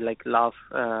could be love,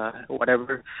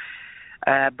 whatever.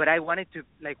 But I wanted to,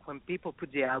 when people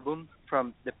put the album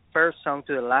from the first song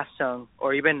to the last song,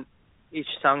 or even each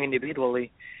song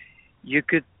individually, you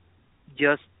could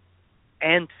just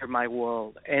enter my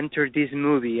world, enter this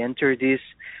movie, enter this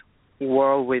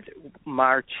world with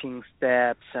marching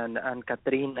steps and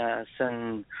Catrinas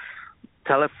and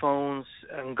telephones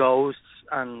and ghosts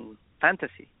and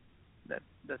fantasy.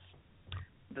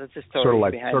 That's the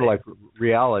story behind it. Sort of like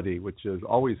reality, which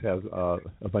always has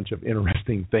a bunch of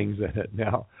interesting things in it.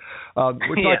 Now,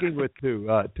 we're talking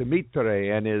to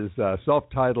Mitre and his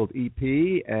self-titled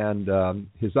EP and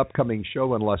his upcoming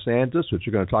show in Los Angeles, which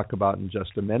we're going to talk about in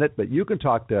just a minute. But you can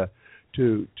talk to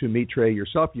Mitre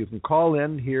yourself. You can call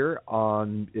in here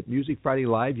at Music Friday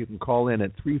Live. You can call in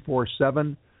at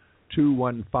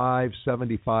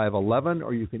 215-7511,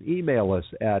 or you can email us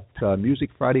at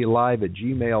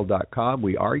musicfridaylive@gmail.com.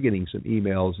 We are getting some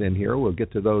emails in here. We'll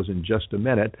get to those in just a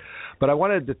minute. But I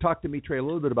wanted to talk to Mitre a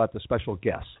little bit about the special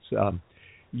guests.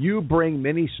 You bring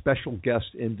many special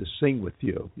guests in to sing with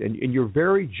you, and you're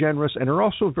very generous and are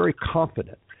also very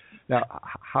confident. Now,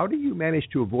 how do you manage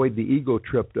to avoid the ego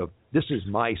trip of, this is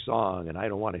my song and I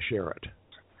don't want to share it?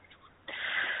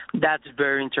 That's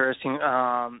very interesting.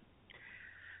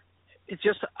 It's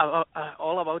just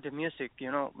all about the music,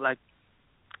 like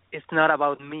it's not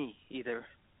about me either.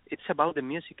 It's about the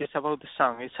music. It's about the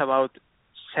song. It's about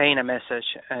saying a message.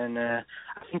 And I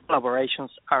think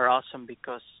collaborations are awesome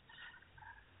because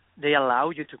they allow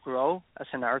you to grow as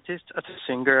an artist, as a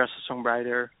singer, as a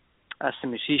songwriter, as a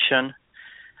musician.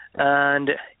 And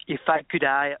if I could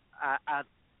add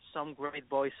some great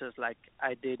voices like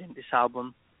I did in this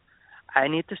album, I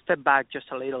need to step back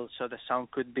just a little so the song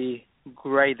could be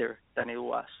greater than it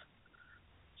was.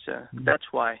 So that's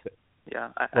why,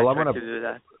 I try to do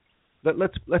that.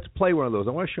 Let's play one of those.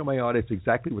 I want to show my audience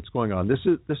exactly what's going on. This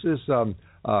is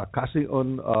Casi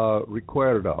un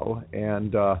Recuerdo,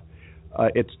 and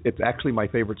it's actually my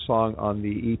favorite song on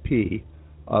the EP.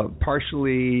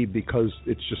 Partially because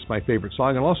it's just my favorite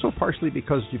song, and also partially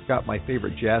because you've got my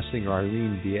favorite jazz singer,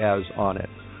 Irene Diaz, on it.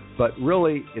 But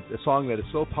really, it's a song that is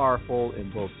so powerful in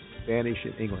both Spanish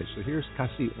and English. So here's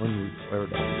Casi un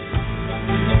Recuerdo.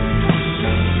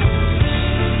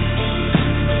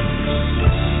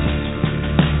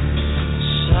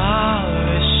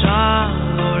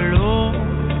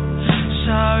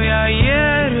 Sabe a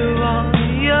hierba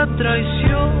y a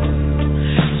traición,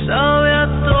 sabe a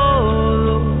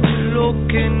todo lo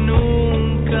que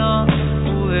nunca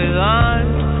pude dar.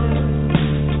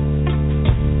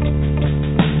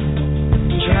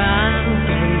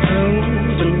 Driving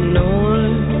through the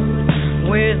north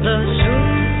with a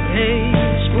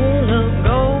suitcase full of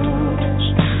gold.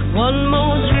 One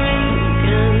more drink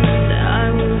and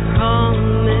I will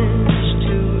promise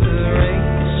to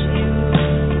erase you.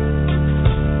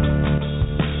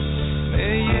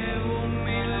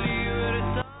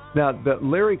 Now, the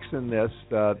lyrics in this,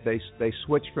 they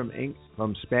switch from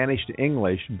Spanish to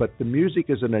English, but the music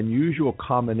is an unusual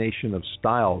combination of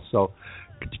styles. So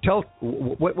could you tell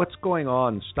what's going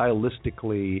on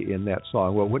stylistically in that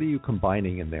song? Well, what are you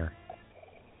combining in there?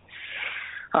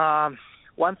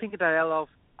 One thing that I love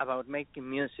about making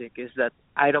music is that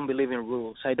I don't believe in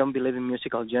rules. I don't believe in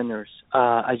musical genres.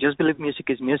 I just believe music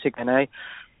is music, and I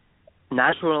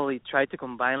naturally try to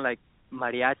combine like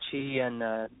mariachi and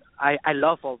I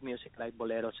love old music like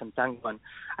boleros and tango. And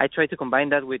I try to combine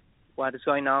that with what is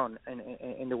going on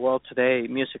in the world today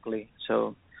musically.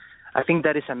 So I think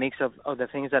that is a mix of the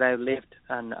things that I've lived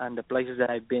and the places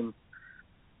that I've been.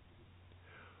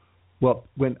 Well,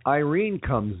 when Irene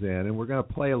comes in, and we're going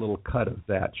to play a little cut of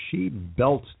that, she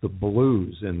belts the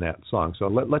blues in that song. So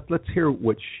let's hear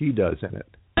what she does in it.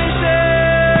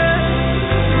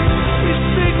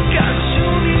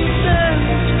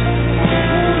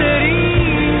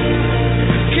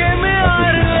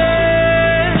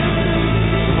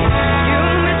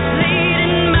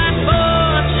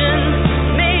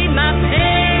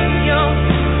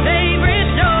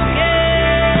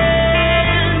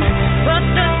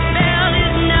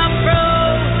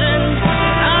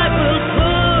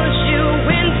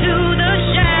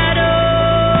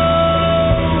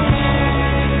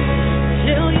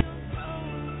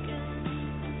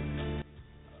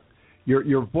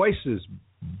 Your voices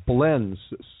blends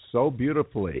so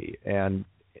beautifully, and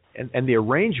the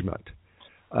arrangement,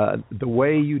 the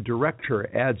way you direct her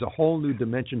adds a whole new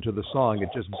dimension to the song. It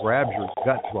just grabs your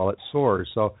guts while it soars.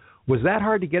 So was that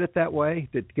hard to get it that way,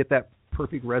 to get that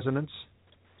perfect resonance?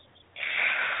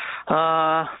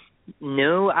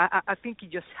 No, I think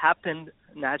it just happened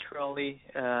naturally,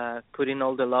 putting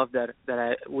all the love that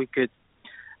we could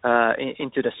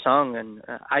into the song, and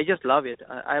I just love it.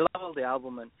 I love all the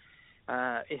album, and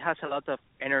it has a lot of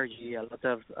energy, a lot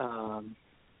of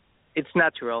it's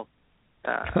natural.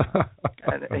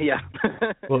 Yeah.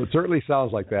 Well, it certainly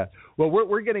sounds like that. Well,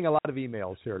 we're getting a lot of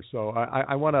emails here, so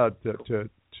I want to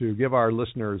give our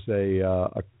listeners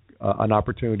an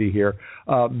opportunity here.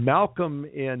 Malcolm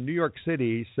in New York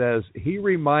City says he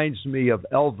reminds me of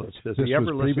Elvis. Does he ever listen to Elvis?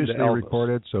 This was previously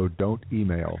recorded, so don't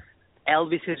email.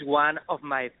 Elvis is one of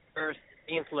my first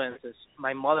influences.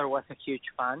 My mother was a huge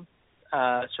fan.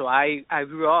 So I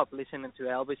grew up listening to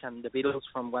Elvis and the Beatles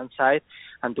from one side,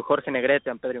 and to Jorge Negrete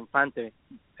and Pedro Infante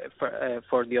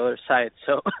for the other side.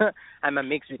 So I'm a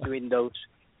mix between those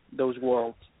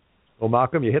worlds. Well,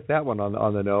 Malcolm, you hit that one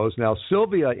on the nose. Now,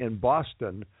 Sylvia in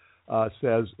Boston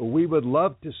says, we would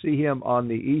love to see him on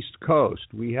the East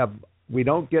Coast. We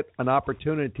don't get an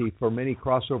opportunity for many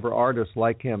crossover artists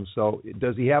like him. So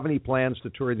does he have any plans to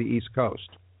tour the East Coast?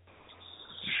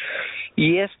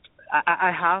 Yes,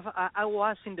 I have. I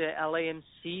was in the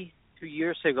LAMC 2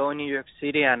 years ago in New York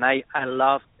City, and I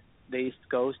loved the East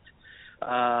Coast.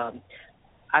 I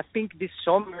think this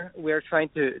summer we are trying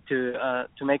to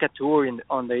make a tour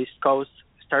on the East Coast,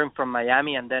 starting from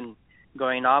Miami and then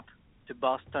going up to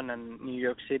Boston and New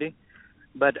York City.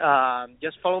 But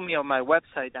just follow me on my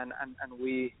website, and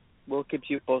we will keep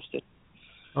you posted.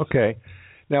 Okay.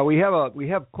 Now we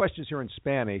have questions here in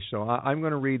Spanish, so I'm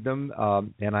going to read them,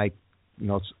 and I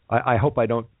hope I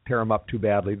don't tear them up too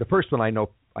badly. The first one I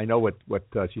know what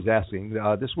she's asking.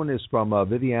 This one is from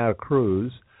Viviana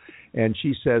Cruz, and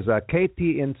she says, "¿Qué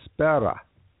te inspira?"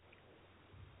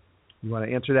 You want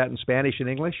to answer that in Spanish and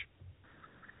English?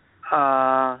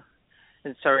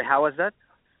 Sorry, how was that?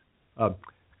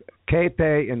 ¿Qué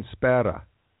te inspira?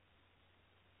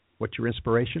 What's your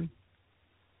inspiration?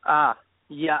 Lo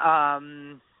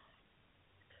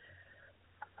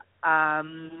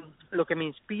que me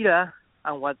inspira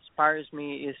and what inspires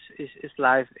me is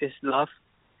life, is love,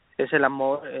 es el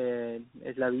amor,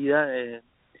 es la vida,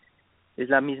 es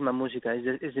la misma música,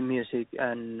 is the music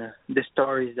and the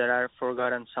stories that are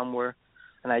forgotten somewhere,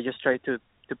 and I just try to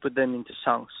put them into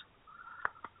songs.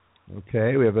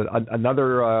 Okay, we have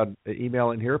another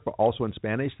email in here, also in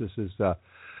Spanish. This is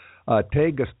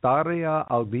 ¿Te gustaría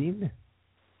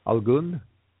algún?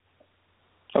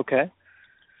 Okay.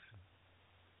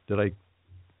 Did I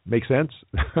make sense?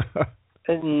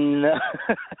 No,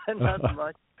 not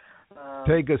much.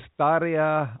 ¿Te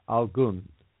gustaría algún?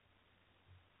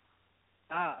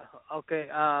 Okay.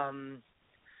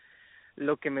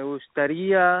 Lo que me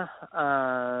gustaría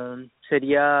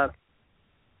sería,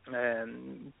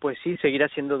 pues sí, seguir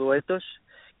haciendo duetos,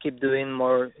 keep doing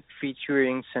more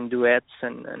featurings and duets,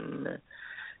 and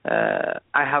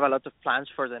I have a lot of plans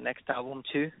for the next album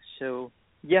too. So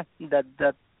yeah, that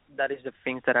is the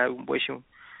things that I'm wishing.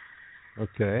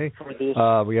 Okay. For this,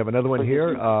 we have another one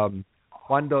here.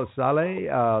 Cuando sale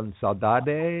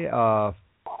saudade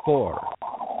for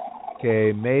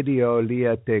que medio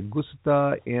día te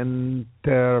gusta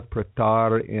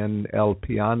interpretar en el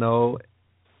piano.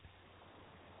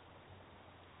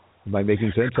 Am I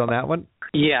making sense on that one?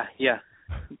 Yeah.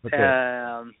 Okay.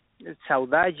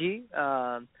 Saudade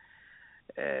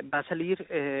va a salir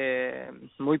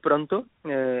muy pronto.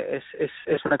 Es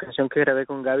una canción que grabé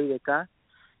con Gaby de K.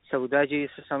 Saudade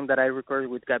is a song that I recorded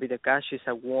with Gaby de K. She's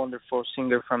a wonderful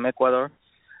singer from Ecuador,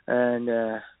 and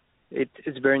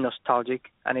it's very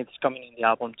nostalgic, and it's coming in the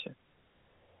album too.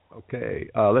 Okay,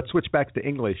 let's switch back to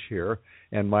English here.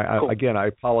 And Cool. Again, I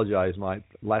apologize. My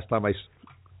last time I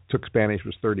took Spanish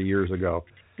was 30 years ago.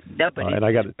 Yeah, but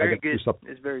it's very good.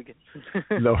 It's very good.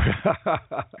 No.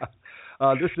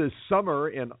 This is Sumner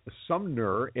in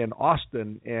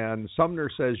Austin, and Sumner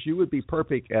says you would be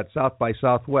perfect at South by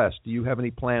Southwest. Do you have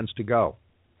any plans to go?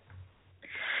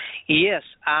 Yes,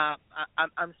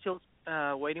 I'm still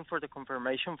waiting for the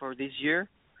confirmation for this year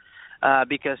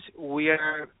because we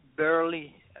are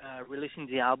barely releasing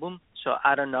the album, so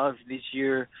I don't know if this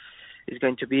year is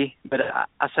going to be. But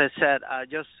as I said,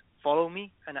 just follow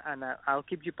me, and I'll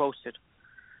keep you posted.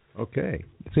 Okay.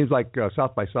 It seems like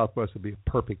South by Southwest would be a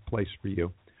perfect place for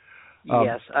you.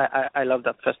 Yes, I love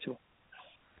that festival.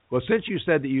 Well, since you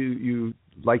said that you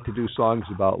like to do songs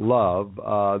about love,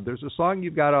 there's a song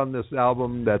you've got on this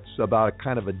album that's about a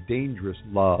kind of a dangerous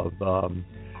love.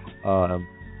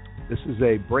 This is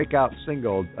a breakout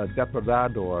single,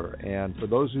 Deprador, and for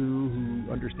those who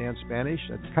understand Spanish,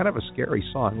 it's kind of a scary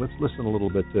song. Let's listen a little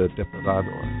bit to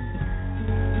Deprador.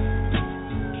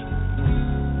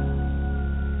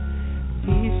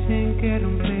 Dicen que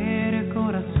romper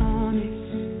corazones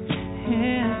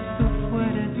es tu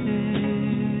fuerte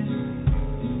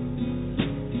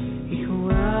y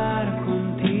jugar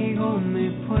contigo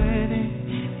me puede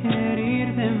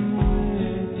herir de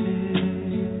muerte.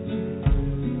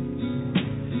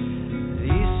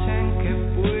 Dicen que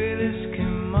puedes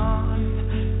quemar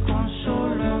con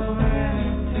solo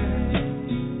verte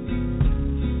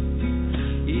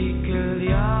y que el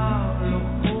diablo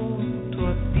junto a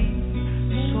ti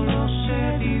solo se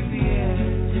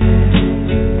divierte,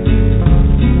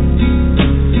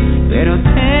 pero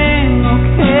tengo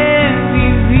que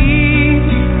vivir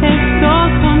esto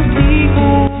contigo.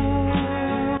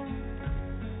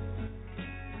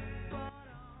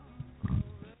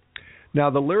 Now,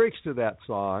 the lyrics to that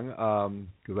song,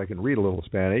 because I can read a little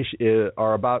Spanish,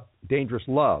 are about dangerous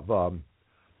love.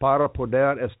 Para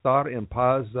poder estar en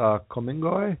paz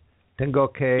conmigo, Tengo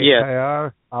que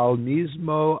caer al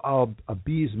mismo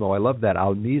abismo. I love that,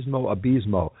 al mismo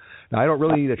abismo. Now, I don't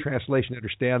really need a translation to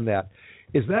understand that.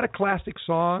 Is that a classic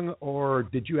song, or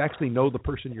did you actually know the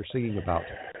person you're singing about?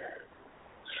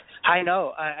 I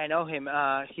know him.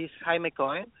 He's Jaime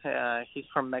Cohen. He's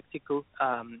from Mexico.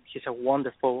 He's a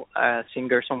wonderful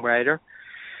singer-songwriter.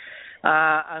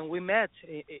 And we met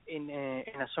in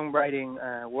a songwriting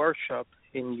workshop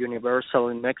in Universal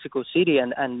in Mexico City,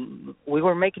 and we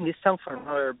were making this song for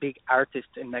another big artist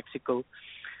in Mexico.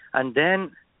 And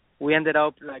then we ended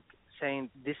up like saying,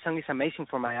 this song is amazing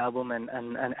for my album,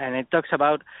 and it talks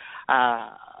about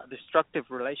destructive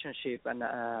relationship and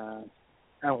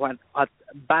what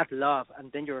bad love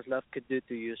and dangerous love could do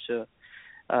to you. So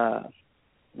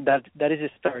that is the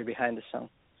story behind the song.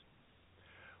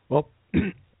 Well,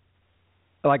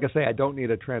 like I say, I don't need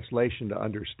a translation to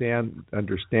understand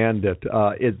it.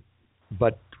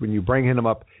 But when you bring him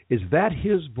up, is that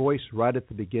his voice right at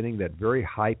the beginning? That very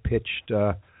high pitched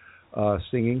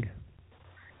singing?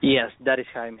 Yes, that is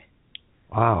Jaime.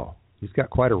 Wow, he's got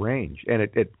quite a range, and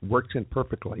it works in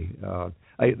perfectly.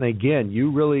 And again, you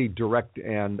really direct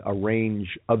and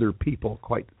arrange other people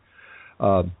quite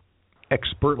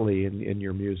expertly in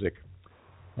your music.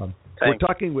 We're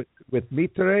talking with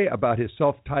Mitre about his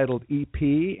self-titled EP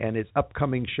and his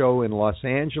upcoming show in Los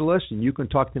Angeles. And you can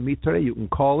talk to Mitre. You can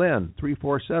call in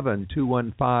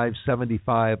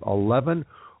 347-215-7511,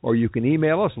 or you can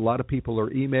email us. A lot of people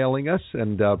are emailing us.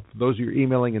 And for those of you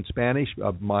emailing in Spanish,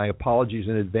 my apologies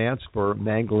in advance for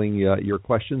mangling your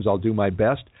questions. I'll do my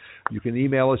best. You can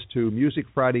email us to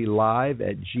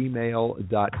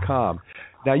musicfridaylive@gmail.com.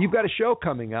 Now, you've got a show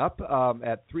coming up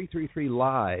at 333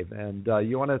 Live, and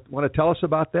you want to tell us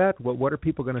about that? What are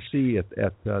people going to see at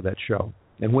that show,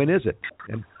 and when is it?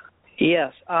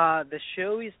 Yes, the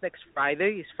show is next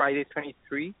Friday. It's Friday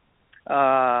 23.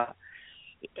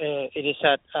 It is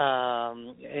at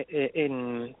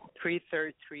in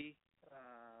 333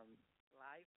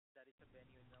 Live. That is a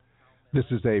venue in downtown. This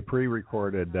is a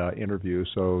pre-recorded interview,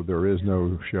 so there is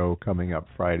no show coming up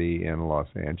Friday in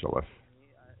Los Angeles.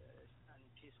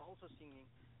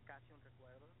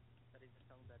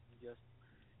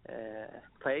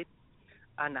 Played,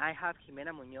 and I have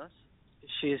Jimena Munoz.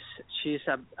 She's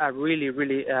a really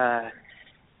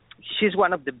she's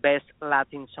one of the best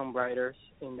Latin songwriters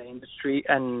in the industry,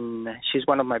 and she's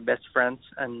one of my best friends.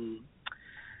 And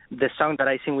the song that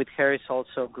I sing with her is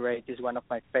also great. It's one of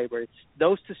my favorites.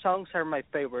 Those two songs are my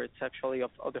favorites actually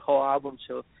of the whole album.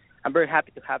 So I'm very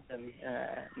happy to have them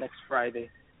next Friday.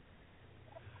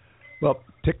 Well,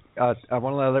 I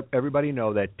want to let everybody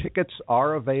know that tickets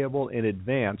are available in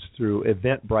advance through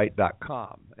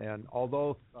Eventbrite.com. And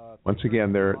although, once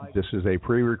again, this is a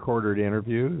pre-recorded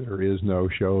interview, there is no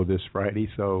show this Friday,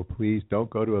 so please don't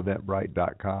go to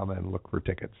Eventbrite.com and look for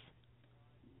tickets.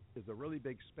 It's a really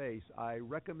big space. I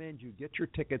recommend you get your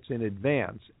tickets in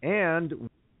advance, and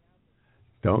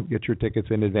don't get your tickets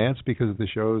in advance because the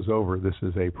show is over. This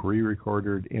is a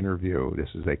pre-recorded interview. This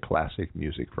is a classic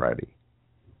Music Friday.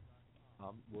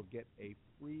 Will get a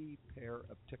free pair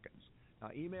of tickets. Now,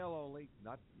 email only,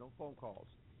 no phone calls.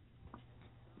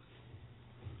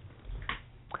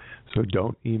 So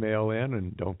don't email in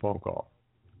and don't phone call.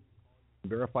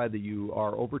 Verify that you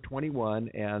are over 21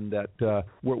 and that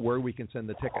where we can send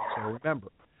the tickets. So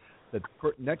remember, the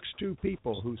next two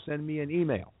people who send me an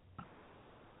email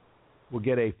will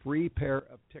get a free pair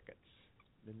of tickets.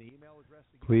 And the email address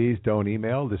again. Please don't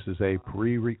email. This is a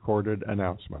pre-recorded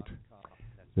announcement.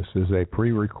 This is a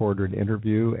pre-recorded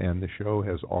interview, and the show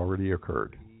has already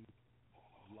occurred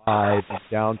live in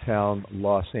downtown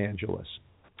Los Angeles.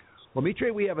 Well,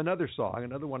 Mitre, we have another song,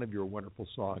 another one of your wonderful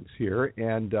songs here,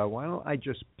 and why don't I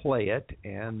just play it,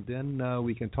 and then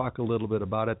we can talk a little bit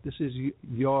about it. This is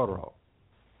Lloro.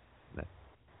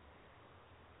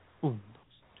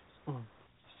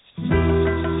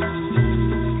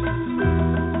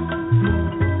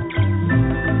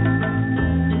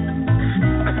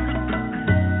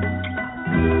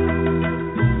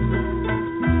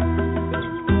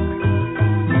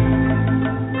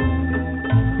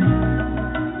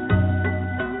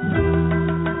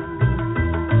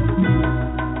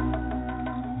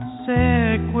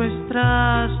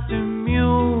 Secuestraste mi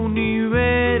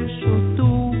universo,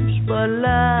 tus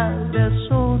palabras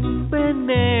son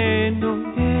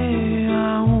veneno que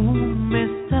aún me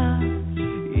está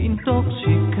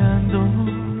intoxicando.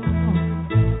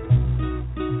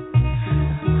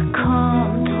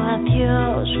 Con tu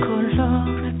adiós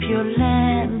color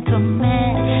violento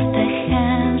me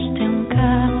dejaste un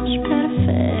caos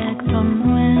perfecto,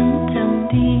 no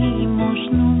entendimos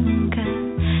nunca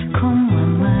cómo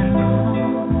amarnos.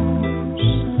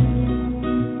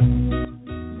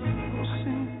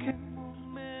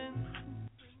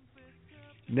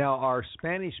 Now, our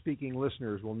Spanish-speaking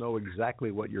listeners will know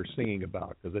exactly what you're singing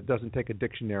about because it doesn't take a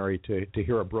dictionary to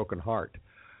hear a broken heart.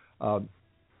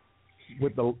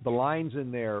 With the lines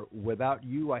in there, without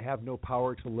you, I have no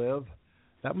power to live,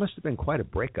 that must have been quite a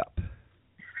breakup.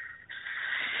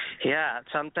 Yeah,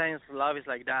 sometimes love is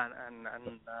like that, and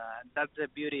that's the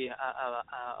beauty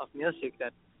of music.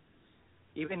 That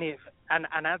even if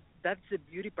that's the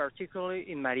beauty, particularly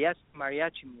in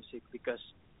mariachi music, because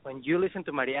when you listen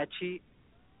to mariachi,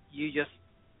 you just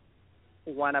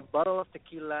want a bottle of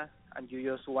tequila and you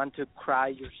just want to cry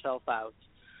yourself out.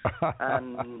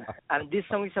 and this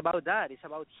song is about that. It's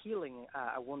about healing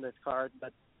a wounded heart,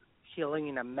 but healing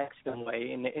in a Mexican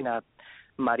way, in a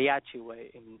mariachi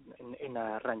way, in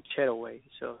a ranchero way.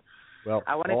 So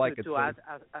I wanted to add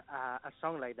a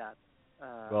song like that.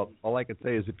 Well, all I can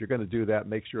say is if you're going to do that,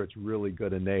 make sure it's really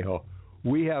good anejo.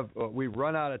 We've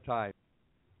run out of time.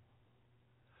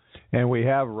 And we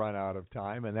have run out of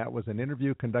time, and that was an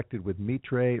interview conducted with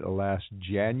Mitre last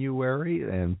January.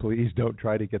 And please don't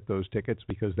try to get those tickets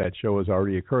because that show has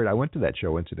already occurred. I went to that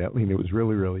show, incidentally, and it was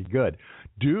really, really good.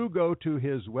 Do go to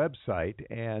his website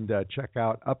and check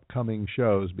out upcoming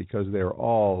shows because they're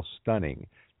all stunning.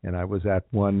 And I was at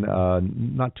one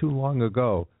not too long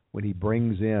ago when he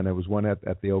brings in, it was one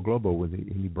at the El Globo, when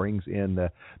he brings in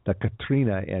the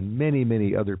Catrina and many,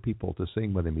 many other people to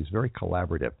sing with him. He's very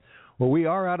collaborative. Well, we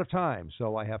are out of time,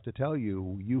 so I have to tell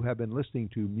you, you have been listening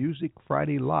to Music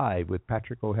Friday Live with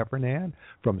Patrick O'Heffernan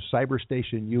from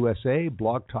Cyberstation USA,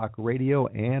 Blog Talk Radio,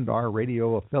 and our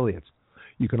radio affiliates.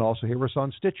 You can also hear us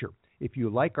on Stitcher. If you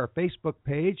like our Facebook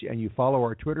page and you follow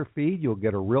our Twitter feed, you'll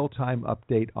get a real-time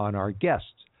update on our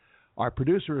guests. Our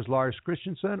producer is Lars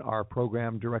Christensen. Our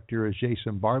program director is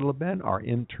Jason Bartleben. Our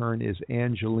intern is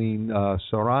Angeline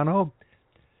Serrano.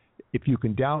 If you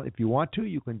want to,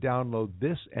 you can download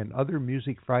this and other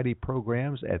Music Friday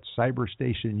programs at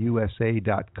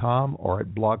cyberstationusa.com or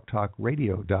at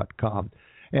blogtalkradio.com.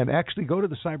 And actually go to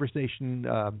the Cyberstation,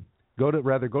 go to the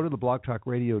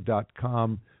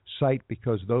blogtalkradio.com site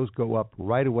because those go up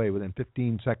right away within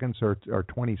 15 seconds or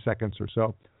 20 seconds or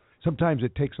so. Sometimes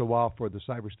it takes a while for the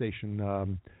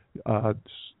Cyberstation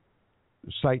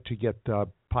site to get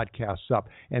podcasts up.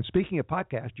 And speaking of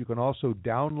podcasts, you can also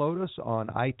download us on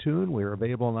iTunes. We're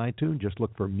available on iTunes. Just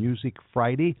look for Music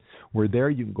Friday. We're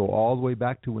there. You can go all the way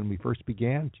back to when we first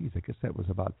began. Geez, I guess that was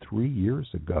about 3 years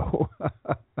ago.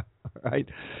 Right?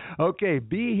 Okay,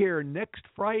 be here next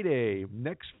Friday.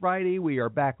 Next Friday, we are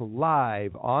back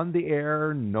live on the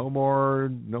air. No more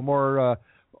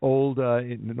old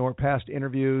nor past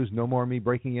interviews, no more me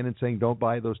breaking in and saying don't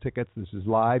buy those tickets. This is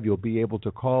live. You'll be able to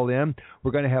call in.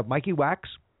 We're going to have Mikey Wax.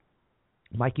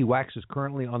 Mikey Wax is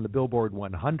currently on the Billboard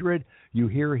 100. You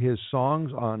hear his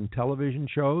songs on television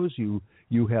shows. You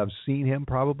have seen him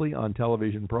probably on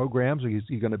television programs. He's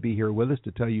going to be here with us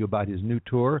to tell you about his new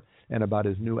tour and about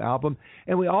his new album.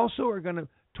 And we also are going to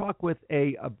talk with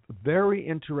a very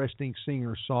interesting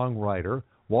singer-songwriter,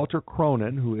 Walter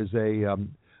Cronin, who is a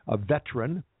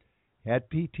veteran, had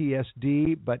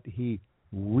PTSD, but he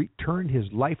turned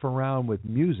his life around with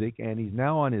music, and he's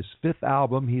now on his 5th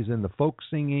album. He's in the folk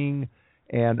singing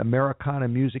and Americana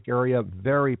music area,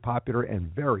 very popular and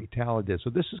very talented.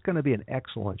 So this is going to be an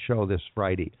excellent show this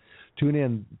Friday. Tune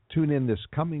in this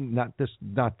coming, not this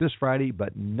Friday,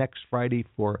 but next Friday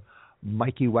for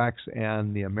Mikey Wax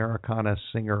and the Americana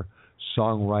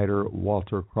singer-songwriter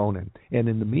Walter Cronin. And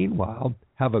in the meanwhile,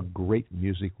 have a great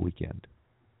music weekend.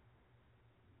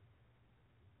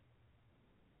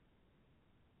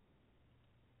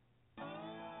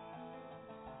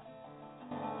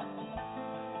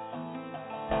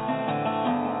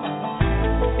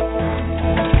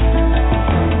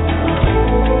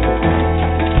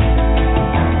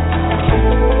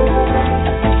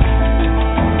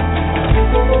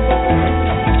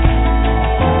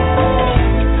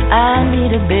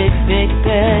 A big, big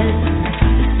bed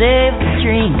to save the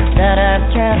dreams that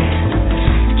I've dreamt.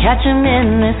 Catch 'em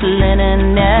in this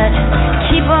linen net.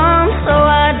 Keep 'em so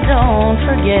I don't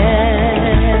forget.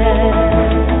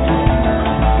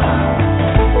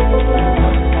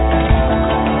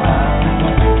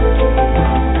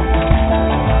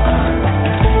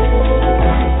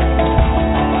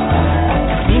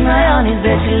 See my auntie's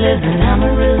bed, she lives in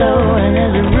Amarillo, and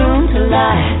there's a room to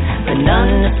lie. But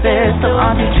none to spare, so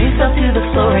Auntie Tree fell to the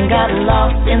floor and got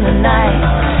lost in the night.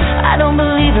 I don't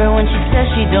believe her when she says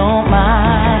she don't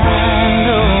mind.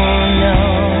 Oh no.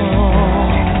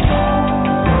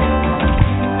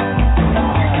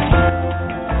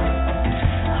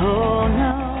 Oh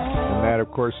no. And that,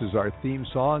 of course, is our theme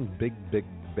song, Big Big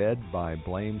Bed by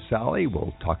Blame Sally.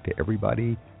 We'll talk to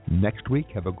everybody next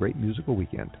week. Have a great musical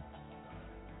weekend.